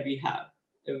country that we have,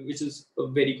 which is a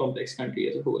very complex country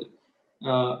as a whole,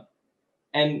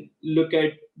 and look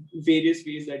at various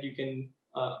ways that you can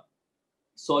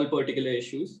solve particular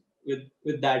issues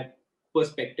with that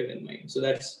perspective in mind. So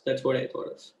that's what I thought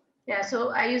of. Yeah, so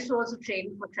I used to also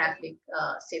train for traffic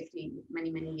safety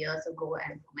many years ago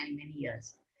and for many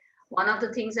years. One of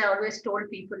the things I always told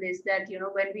people is that,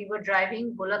 when we were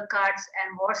driving bullock carts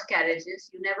and horse carriages,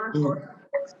 you never heard of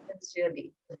accidents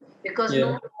really, because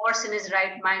no horse in his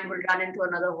right mind will run into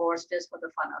another horse just for the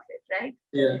fun of it, right?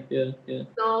 Yeah.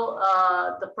 So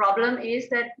the problem is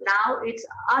that now it's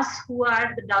us who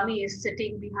are the dummies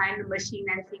sitting behind the machine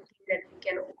and thinking that we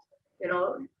can,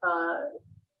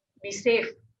 be safe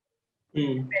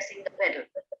pressing the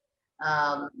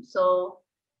pedal. So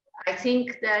I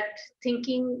think that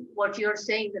thinking what you're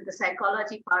saying, that the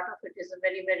psychology part of it is a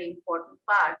very important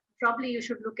part. Probably you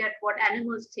should look at what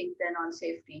animals think then on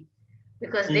safety,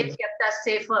 because they kept us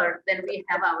safer than we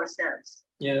have ourselves.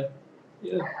 Yeah.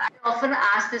 I often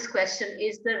ask this question,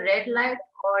 is the red light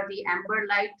or the amber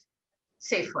light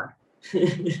safer?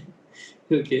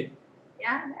 Okay.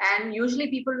 Yeah, and usually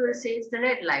people will say it's the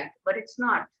red light, but it's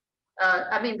not.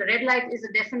 The red light is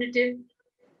a definitive.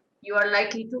 You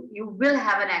will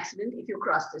have an accident if you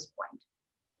cross this point.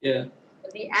 Yeah.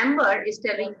 The amber is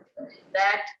telling you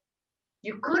that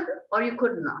you could or you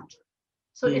could not.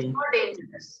 So it's more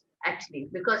dangerous, actually,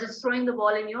 because it's throwing the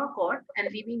ball in your court and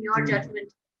leaving your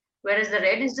judgment. Whereas the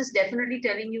red is just definitely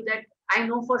telling you that I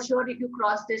know for sure if you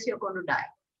cross this, you're going to die.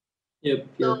 Yep.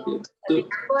 The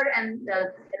amber and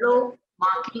the yellow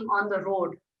marking on the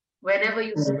road, whenever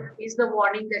you see, is the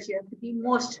warning that you have to be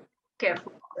most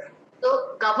careful of.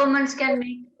 So governments can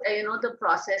make the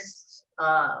process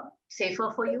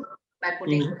safer for you by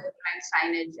putting the right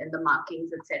signage and the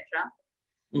markings, etc.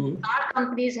 Car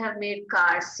companies have made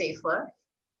cars safer,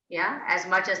 as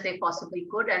much as they possibly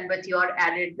could, and with your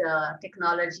added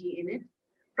technology in it,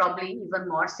 probably even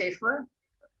more safer.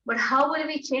 But how will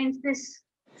we change this?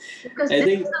 Because this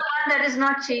is the one that is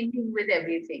not changing with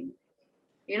everything.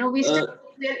 We still think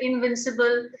we're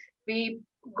invincible. We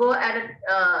go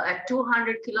at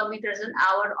 200 kilometers an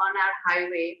hour on our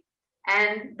highway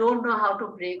and don't know how to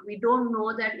brake. We don't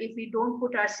know that if we don't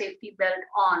put our safety belt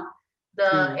on,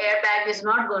 the airbag is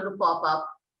not going to pop up,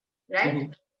 right?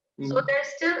 So there's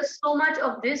still so much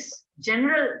of this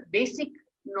general basic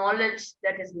knowledge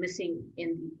that is missing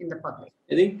in the public.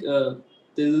 I think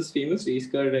there's this famous race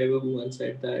car driver who once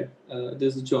said that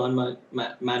this is Manuel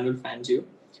Fangio.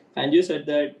 Fangio said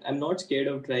that I'm not scared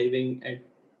of driving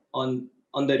on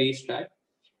the racetrack.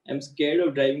 I'm scared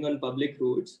of driving on public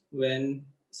roads when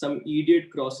some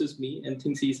idiot crosses me and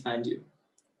thinks he's Fangio.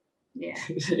 Yeah.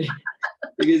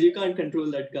 Because you can't control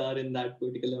that car in that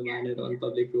particular manner on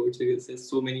public roads because there's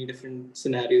so many different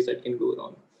scenarios that can go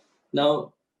wrong.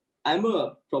 Now, I'm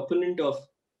a proponent of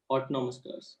autonomous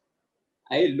cars.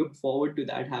 I look forward to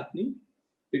that happening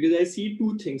because I see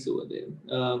two things over there.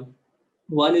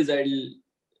 One is I'll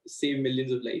save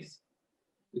millions of lives.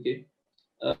 Okay.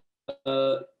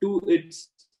 Two, it's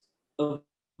a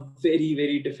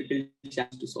very difficult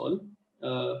challenge to solve.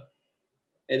 I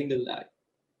think there's that.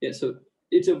 Yeah. So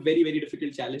it's a very, very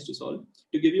difficult challenge to solve.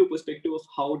 To give you a perspective of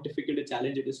how difficult a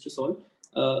challenge it is to solve,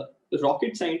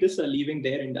 rocket scientists are leaving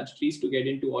their industries to get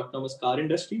into autonomous car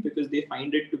industry because they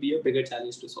find it to be a bigger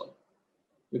challenge to solve.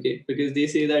 Okay, because they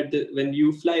say that when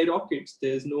you fly rockets,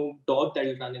 there's no dog that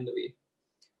will run in the way.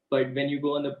 But when you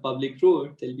go on a public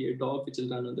road, there'll be a dog which will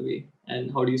run on the way.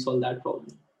 And how do you solve that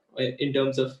problem in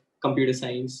terms of computer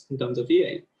science, in terms of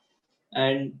AI?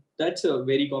 And that's a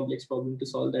very complex problem to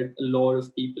solve that a lot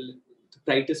of people, the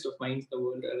brightest of minds in the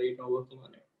world, are right now working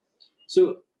on it.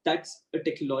 So that's a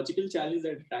technological challenge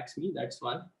that attracts me. That's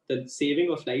one. The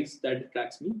saving of lives that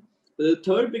attracts me. But the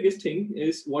third biggest thing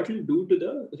is what it'll do to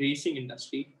the racing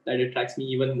industry that attracts me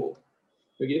even more.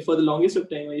 Okay, for the longest of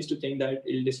time, I used to think that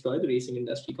it'll destroy the racing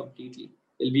industry completely.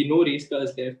 There'll be no race cars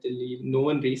left. There'll be no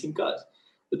one racing cars.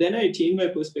 But then I changed my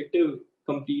perspective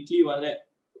completely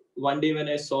one day when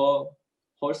I saw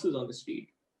horses on the street.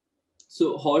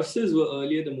 So horses were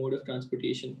earlier the mode of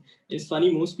transportation. It's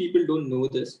funny, most people don't know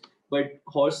this, but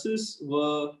horses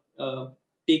were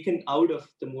taken out of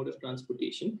the mode of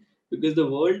transportation because the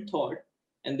world thought,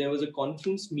 and there was a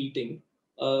conference meeting,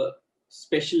 a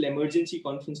special emergency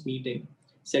conference meeting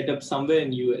set up somewhere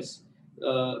in US,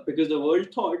 because the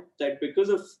world thought that because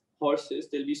of horses,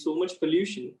 there'll be so much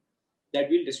pollution that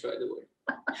will destroy the world.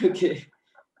 Okay.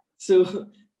 So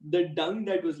the dung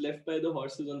that was left by the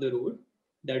horses on the road,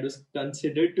 that was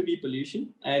considered to be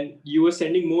pollution, and you were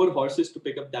sending more horses to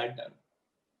pick up that dung.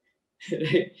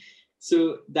 Right?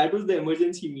 So that was the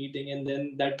emergency meeting, and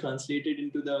then that translated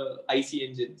into the IC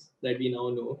engines that we now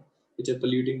know, which are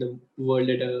polluting the world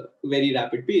at a very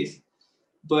rapid pace,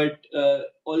 but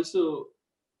also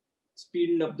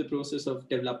speeding up the process of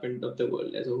development of the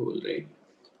world as a whole, right?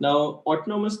 Now,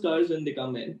 autonomous cars, when they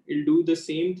come in, it'll do the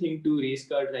same thing to race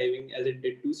car driving as it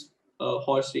did to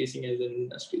horse racing as an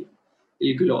industry.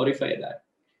 It'll glorify that.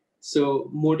 So,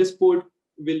 motorsport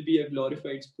will be a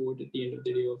glorified sport at the end of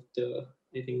the day of the,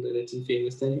 I think, the rich and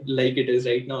famous thing, like it is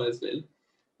right now as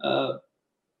well.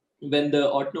 When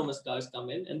the autonomous cars come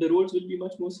in, and the roads will be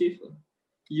much more safer.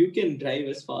 You can drive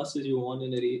as fast as you want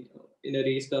in a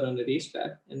race car on a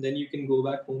racetrack, and then you can go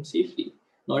back home safely,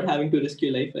 not having to risk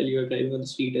your life while you are driving on the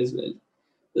street as well.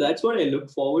 So that's what I look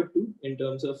forward to in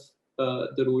terms of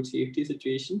the road safety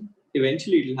situation.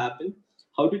 Eventually, it'll happen.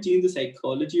 How to change the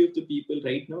psychology of the people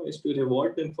right now is to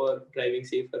reward them for driving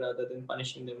safer rather than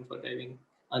punishing them for driving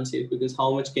unsafe. Because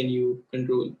how much can you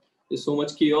control? There's so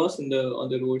much chaos on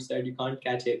the roads that you can't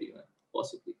catch everyone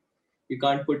possibly. You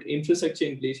can't put infrastructure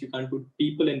in place. You can't put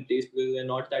people in place because they're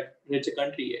not that rich a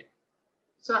country yet.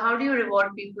 So how do you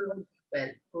reward people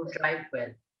who drive well?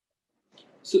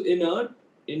 So in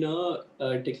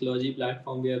our technology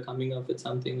platform, we are coming up with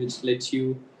something which lets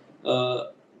you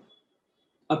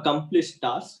accomplish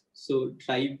tasks. So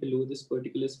drive below this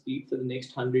particular speed for the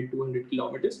next 100, 200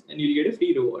 kilometers, and you'll get a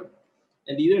free reward.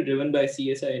 And these are driven by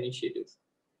CSI initiatives.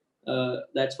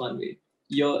 That's one way.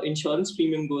 Your insurance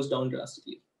premium goes down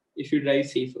drastically if you drive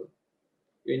safer.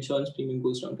 Your insurance premium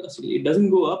goes down drastically. It doesn't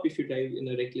go up if you drive in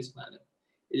a reckless manner.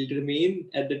 It'll remain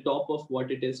at the top of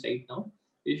what it is right now.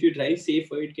 If you drive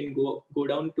safer, it can go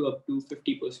down to up to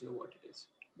 50% of what it is.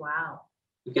 Wow.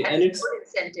 Okay, That's and it's a good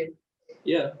incentive.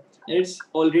 Yeah, and it's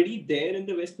already there in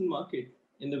the Western market.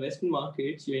 In the Western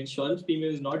markets, your insurance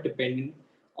premium is not dependent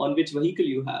on which vehicle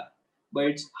you have, but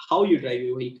it's how you drive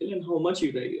your vehicle and how much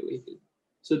you drive your vehicle.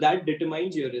 So that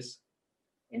determines your risk.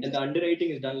 And the underwriting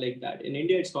is done like that. In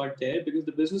India, it's not there because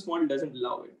the business model doesn't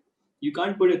allow it. You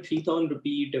can't put a 3,000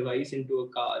 rupee device into a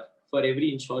car for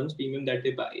every insurance premium that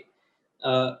they buy.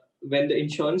 When the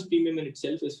insurance premium in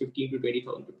itself is 15 to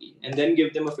 20,000 rupee, and then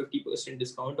give them a 50%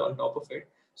 discount on top of it.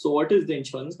 So what is the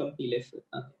insurance company left with?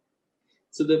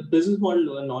 So the business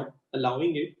model are not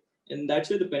allowing it, and that's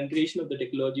where the penetration of the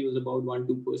technology was about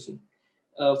 1-2%.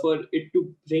 For it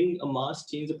to bring a mass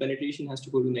change, the penetration has to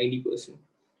go to 90%.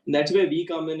 And that's where we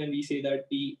come in and we say that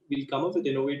we will come up with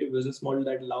innovative business model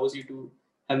that allows you to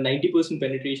have 90%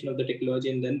 penetration of the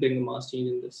technology and then bring a mass change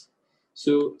in this.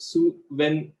 So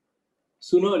when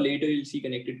sooner or later you'll see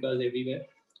connected cars everywhere.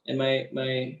 And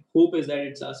my hope is that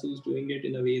it's us who's doing it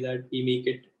in a way that we make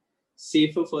it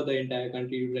safer for the entire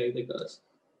country to drive the cars.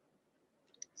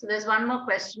 So there's one more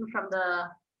question from the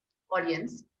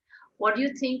audience. What do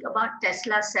you think about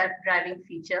Tesla's self-driving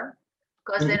feature?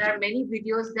 Because there are many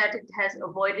videos that it has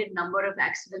avoided number of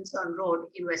accidents on road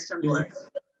in Western world.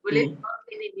 Will it work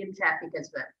in Indian traffic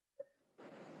as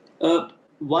well?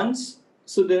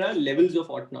 So there are levels of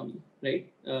autonomy,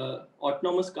 right?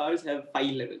 Autonomous cars have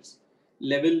 5 levels.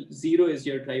 Level 0 is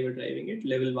your driver driving it.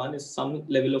 Level 1 is some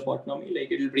level of autonomy,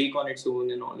 like it'll brake on its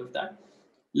own and all of that.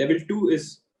 Level 2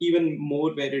 is even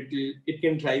more where it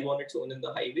can drive on its own in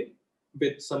the highway.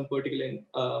 with some particular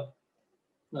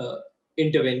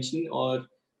intervention or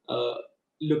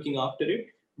looking after it.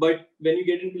 But when you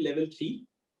get into level 3,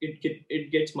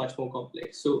 it gets much more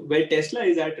complex. So where Tesla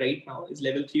is at right now is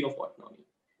level 3 of autonomy.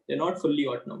 They're not fully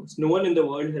autonomous. No one in the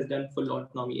world has done full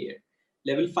autonomy yet.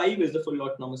 Level 5 is the full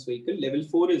autonomous vehicle. Level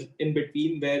 4 is in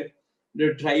between, where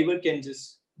the driver can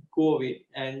just go away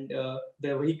and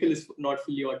the vehicle is not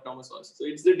fully autonomous also. So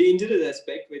it's the dangerous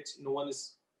aspect which no one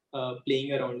is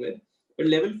playing around with. But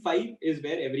level 5 is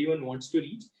where everyone wants to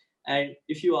reach. And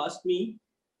if you ask me,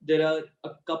 there are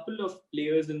a couple of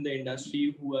players in the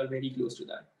industry who are very close to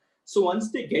that. So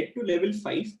once they get to level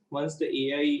 5, once the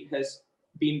AI has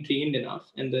been trained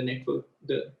enough and the network,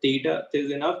 the data,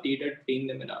 there's enough data to train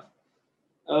them enough,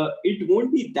 it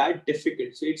won't be that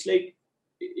difficult. So it's like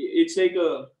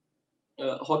a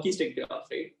hockey stick graph,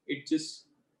 right?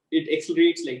 It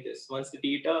accelerates like this. Once the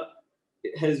data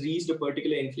has reached a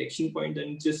particular inflection point, then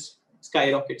it just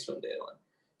skyrockets from there on.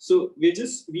 So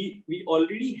we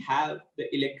already have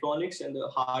the electronics and the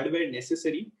hardware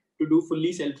necessary to do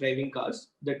fully self-driving cars.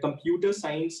 The computer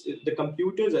science, the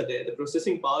computers are there, the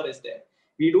processing power is there.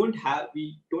 We don't have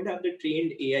the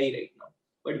trained AI right now.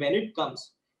 But when it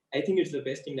comes, I think it's the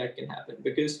best thing that can happen,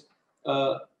 because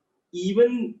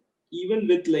even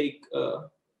with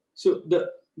so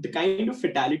the kind of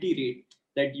fatality rate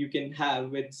that you can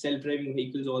have with self-driving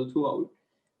vehicles all throughout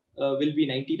will be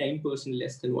 99%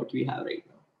 less than what we have right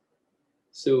now.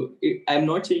 So I'm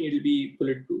not saying it'll be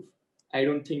bulletproof. I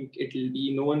don't think it'll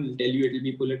be, no one will tell you it'll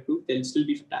be bulletproof. There'll still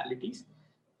be fatalities,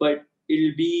 but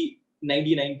it'll be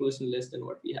 99% less than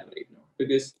what we have right now.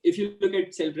 Because if you look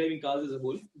at self-driving cars as a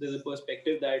whole, there's a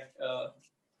perspective that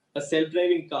a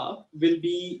self-driving car will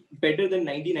be better than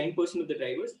 99% of the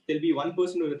drivers. There'll be 1%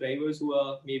 of the drivers who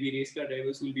are maybe race car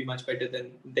drivers who will be much better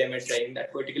than them at driving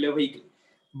that particular vehicle.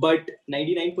 But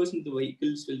 99% of the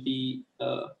vehicles will be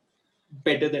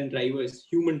better than drivers,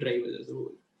 human drivers as a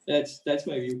whole. That's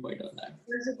my viewpoint on that.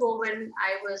 Years ago, when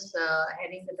I was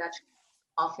heading the Dutch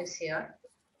office here,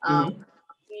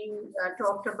 we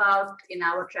talked about in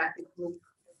our traffic group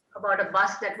about a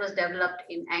bus that was developed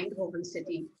in Eindhoven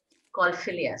city called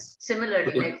Phileas.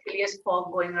 Similarly, like Phileas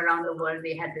Fogg going around the world,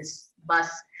 they had this bus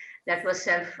that was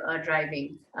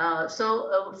self-driving.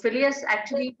 So Phileas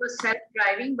actually was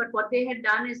self-driving, but what they had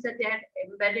done is that they had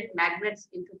embedded magnets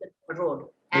into the road,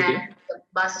 and the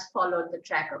bus followed the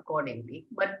track accordingly.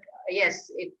 But yes,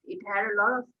 it had a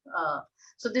lot of,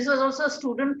 so this was also a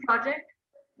student project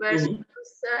where students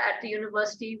at the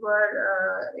university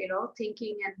were,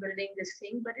 thinking and building this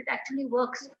thing, but it actually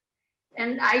works.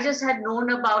 And I just had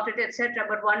known about it, etc.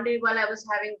 But one day while I was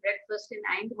having breakfast in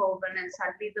Eindhoven and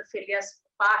suddenly the Phileas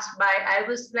passed by, I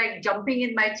was like jumping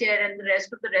in my chair, and the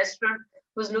rest of the restaurant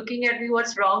was looking at me,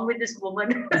 what's wrong with this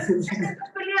woman? The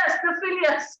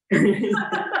Phileas.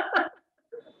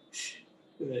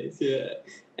 Nice, yeah.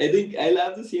 I think I'll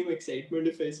have the same excitement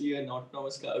if I see an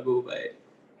autonomous car go by.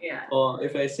 Yeah. Or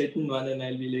if I sit in one and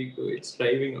I'll be like, oh, it's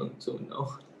driving on its own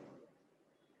now.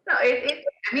 No, I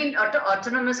mean,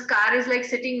 autonomous car is like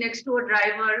sitting next to a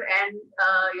driver, and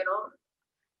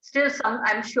still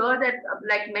I'm sure that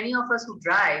like many of us who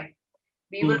drive,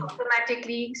 we will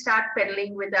automatically start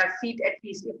pedaling with our feet, at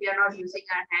least if we are not using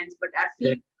our hands, but our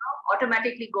feet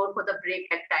automatically go for the brake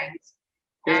at times.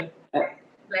 And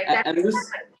like that.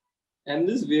 I'm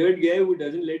this weird guy who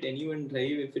doesn't let anyone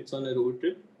drive if it's on a road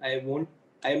trip.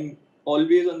 I'm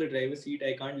always on the driver's seat.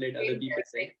 I can't let other people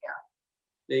drive.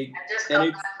 I just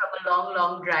come back from a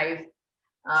long drive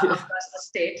across the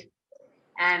state,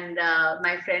 and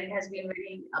my friend has been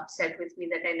very upset with me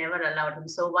that I never allowed him.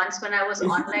 So once when I was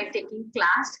online taking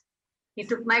class, he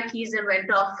took my keys and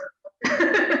went off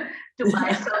to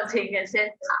buy something and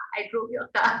said, I drove your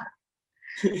car.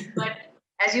 But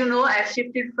as you know, I've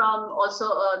shifted from also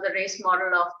the race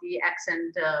model of the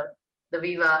Accent, the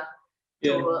Viva,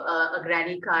 to a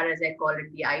granny car, as I call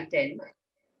it, the I-10.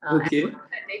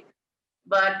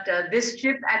 But this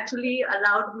trip actually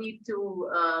allowed me to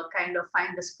kind of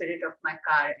find the spirit of my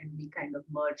car, and we kind of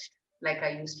merged like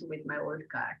I used to with my old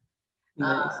car.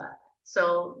 Nice.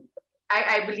 So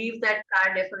I believe that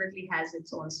car definitely has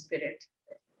its own spirit.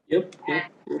 Yep.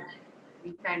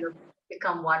 We kind of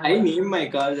become one. I name my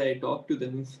cars, I talk to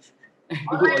them.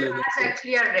 All my cars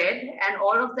actually are red, and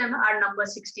all of them are number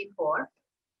 64.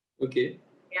 Okay.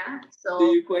 Yeah.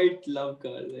 So you quite love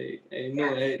cars. I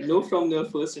know. I know from the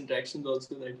first interactions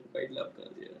also that you quite love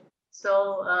cars. Yeah.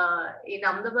 So in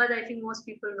Ahmedabad, I think most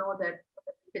people know that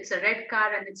it's a red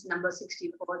car and it's number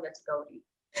 64. That's Gaudi.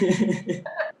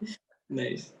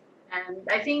 Nice. And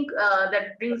I think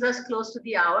that brings us close to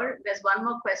the hour. There's one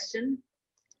more question.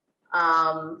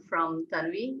 from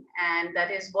Tanvi, and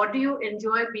that is, what do you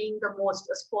enjoy being the most,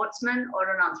 a sportsman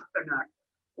or an entrepreneur?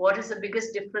 What is the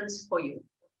biggest difference for you?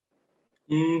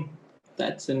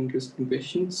 That's an interesting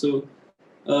question. So,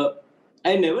 uh,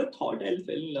 I never thought I'll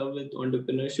fall in love with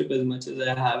entrepreneurship as much as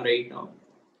I have right now.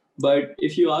 But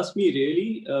if you ask me,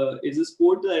 really, it's a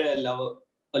sport that I love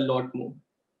a lot more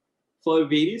for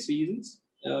various reasons.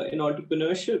 In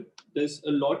entrepreneurship, there's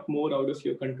a lot more out of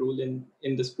your control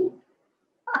in the sport,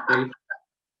 right?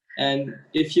 And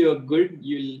if you're good,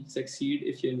 you'll succeed.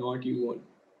 If you're not, you won't.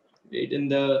 Right? In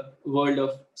the world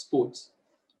of sports,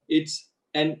 it's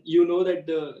and you know that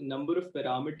the number of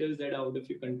parameters that are out of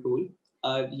your control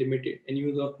are limited, and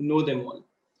you know them all.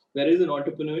 Whereas in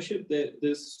entrepreneurship,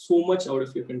 there's so much out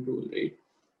of your control, right?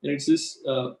 And it's just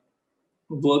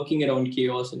working around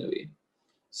chaos in a way.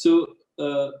 So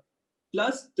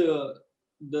plus the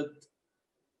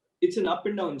it's an up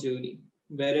and down journey.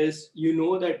 Whereas you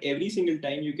know that every single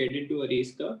time you get into a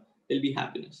race car, there'll be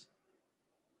happiness.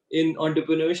 In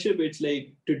entrepreneurship, it's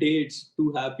like today it's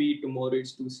too happy, tomorrow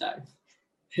it's too sad.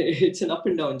 It's an up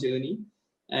and down journey,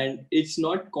 and it's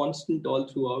not constant all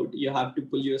throughout. You have to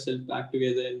pull yourself back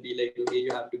together and be like, okay,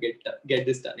 you have to get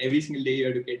this done every single day. You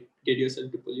have to get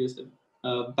yourself to pull yourself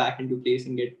back into place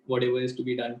and get whatever is to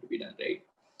be done, right?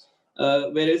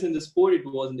 Whereas in the sport, it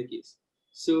wasn't the case.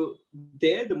 So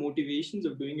there, the motivations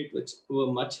of doing it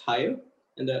were much higher,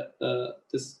 and the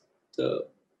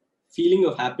feeling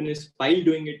of happiness while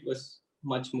doing it was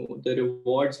much more. The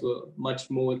rewards were much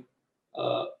more.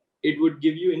 Uh, it would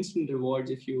give you instant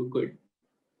rewards if you were good.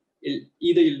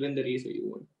 Either you'll win the race or you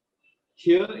won't.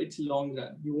 Here, it's long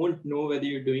run. You won't know whether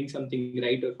you're doing something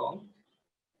right or wrong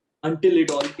until it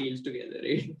all fails together,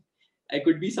 right? I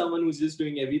could be someone who's just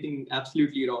doing everything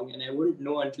absolutely wrong, and I wouldn't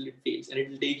know until it fails, and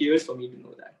it'll take years for me to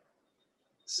know that.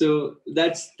 So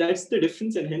that's the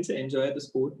difference, and hence I enjoy the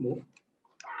sport more.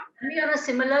 We on a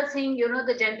similar thing,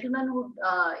 the gentleman who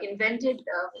invented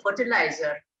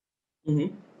fertilizer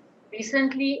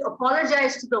recently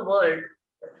apologized to the world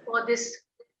for this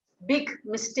big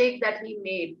mistake that he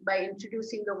made by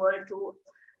introducing the world to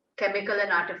chemical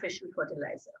and artificial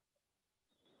fertilizer.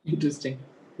 Interesting.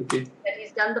 Okay. That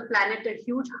he's done the planet a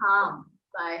huge harm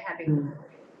by having.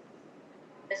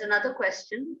 There's another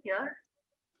question here.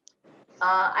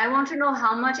 I want to know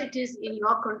how much it is in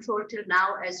your control till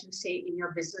now, as you say, in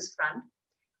your business front.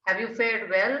 Have you fared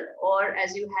well or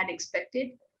as you had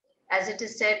expected? As it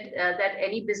is said that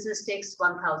any business takes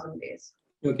 1,000 days.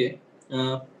 Okay.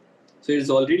 So it's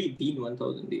already been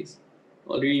 1,000 days.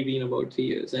 Already been about 3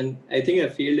 years. And I think I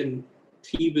failed in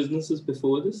 3 businesses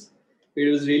before this. It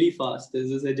was really fast. There's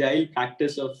this agile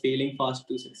practice of failing fast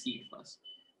to succeed fast.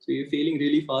 So you're failing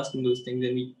really fast in those things,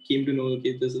 and we came to know,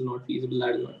 okay, this is not feasible,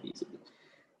 that is not feasible.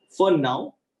 For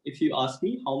now, if you ask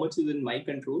me how much is in my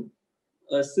control,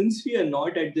 since we are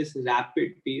not at this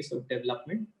rapid pace of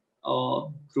development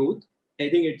or growth, I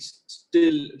think it's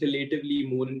still relatively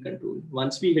more in control.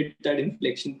 Once we hit that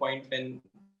inflection point, when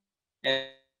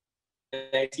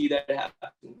I see that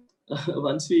happen,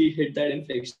 once we hit that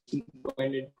inflection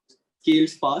point, it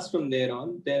scales fast from there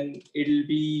on, then it'll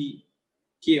be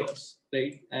chaos,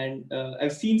 right? And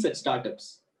I've seen such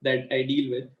startups that I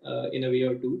deal with in a way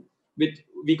or two.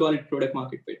 We call it product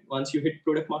market fit. Once you hit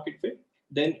product market fit,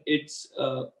 then it's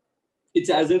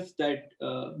as if that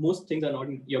most things are not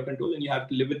in your control, and you have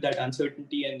to live with that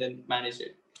uncertainty and then manage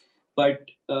it. But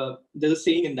there's a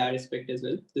saying in that aspect as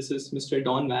well. This is Mr.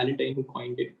 Don Valentine who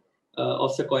coined it,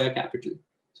 of Sequoia Capital.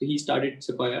 So he started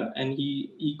Sequoia, and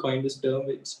he coined this term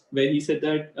where he said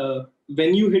that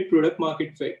when you hit product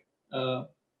market fit,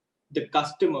 the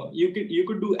customer, you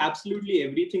could do absolutely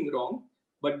everything wrong,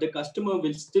 but the customer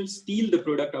will still steal the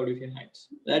product out of your hands.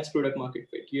 That's product market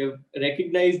fit. You have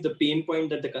recognized the pain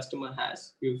point that the customer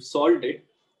has, you've solved it,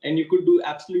 and you could do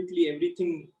absolutely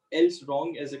everything else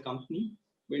wrong as a company,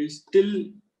 but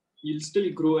you'll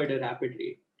still grow at a rapid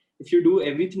rate. If you do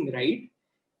everything right,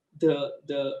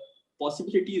 the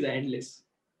possibilities are endless.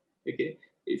 Okay,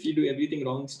 if you do everything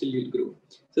wrong, still you'll grow.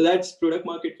 So that's product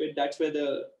market fit. That's where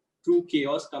the true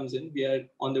chaos comes in. We are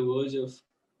on the verge of,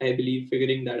 I believe,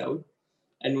 figuring that out.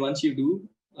 And once you do,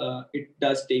 it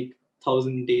does take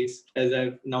 1,000 days, as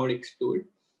I've now explored.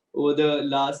 Over the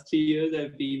last 3 years,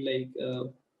 I've been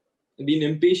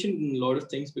impatient in a lot of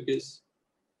things, because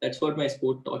that's what my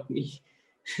sport taught me.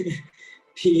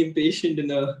 Be impatient in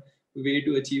a way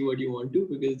to achieve what you want to,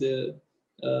 because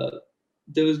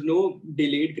there was no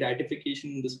delayed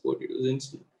gratification in the sport. It was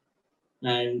instant.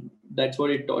 And that's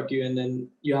what it taught you. And then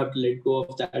you have to let go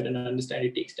of that and understand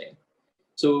it takes time.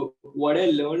 So what I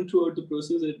learned throughout the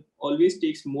process, it always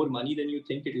takes more money than you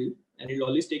think it will, and it'll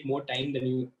always take more time than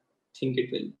you think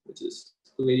it will, which is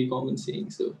a very common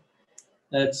saying. So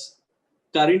that's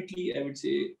currently, I would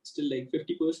say, still like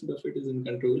 50% of it is in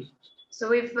control. So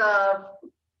we've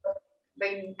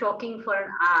been talking for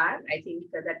an hour. I think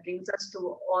that brings us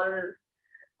to all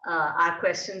our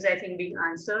questions, I think, being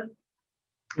answered.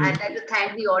 I'd like to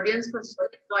thank the audience for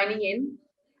joining in,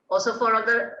 also for all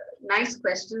the nice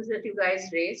questions that you guys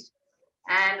raised.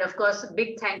 And of course, a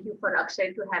big thank you for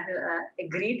Akshay to have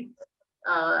agreed.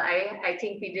 I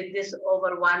think we did this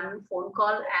over one phone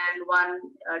call and one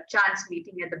chance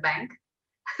meeting at the bank.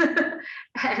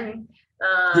 And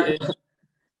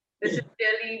this has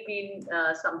really been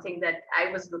something that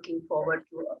I was looking forward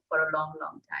to for a long,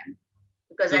 long time.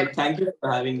 Because So thank you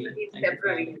for having me. In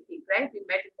February, I think, right? We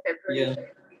met in February.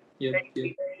 Yeah.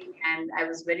 And I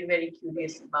was very, very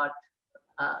curious about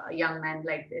a young man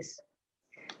like this.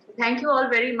 Thank you all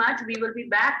very much. We will be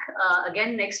back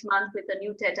again next month with a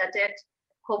new tête-à-tête.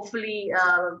 Hopefully,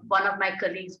 one of my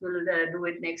colleagues will do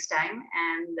it next time,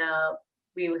 and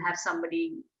we will have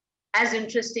somebody as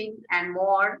interesting and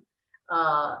more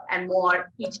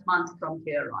each month from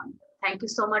here on. Thank you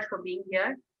so much for being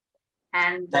here.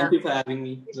 And thank you for having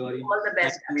me, Gauri. All the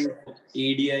best. Thank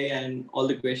you, ADI, and all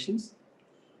the questions.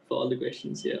 For all the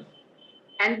questions, yeah.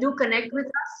 And do connect with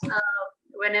us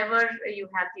whenever you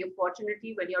have the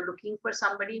opportunity. When you're looking for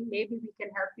somebody, maybe we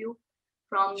can help you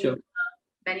from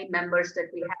many members that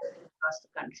we have across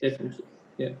the country. Definitely.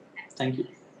 Yeah. Thank you.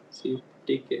 See you.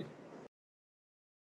 Take care.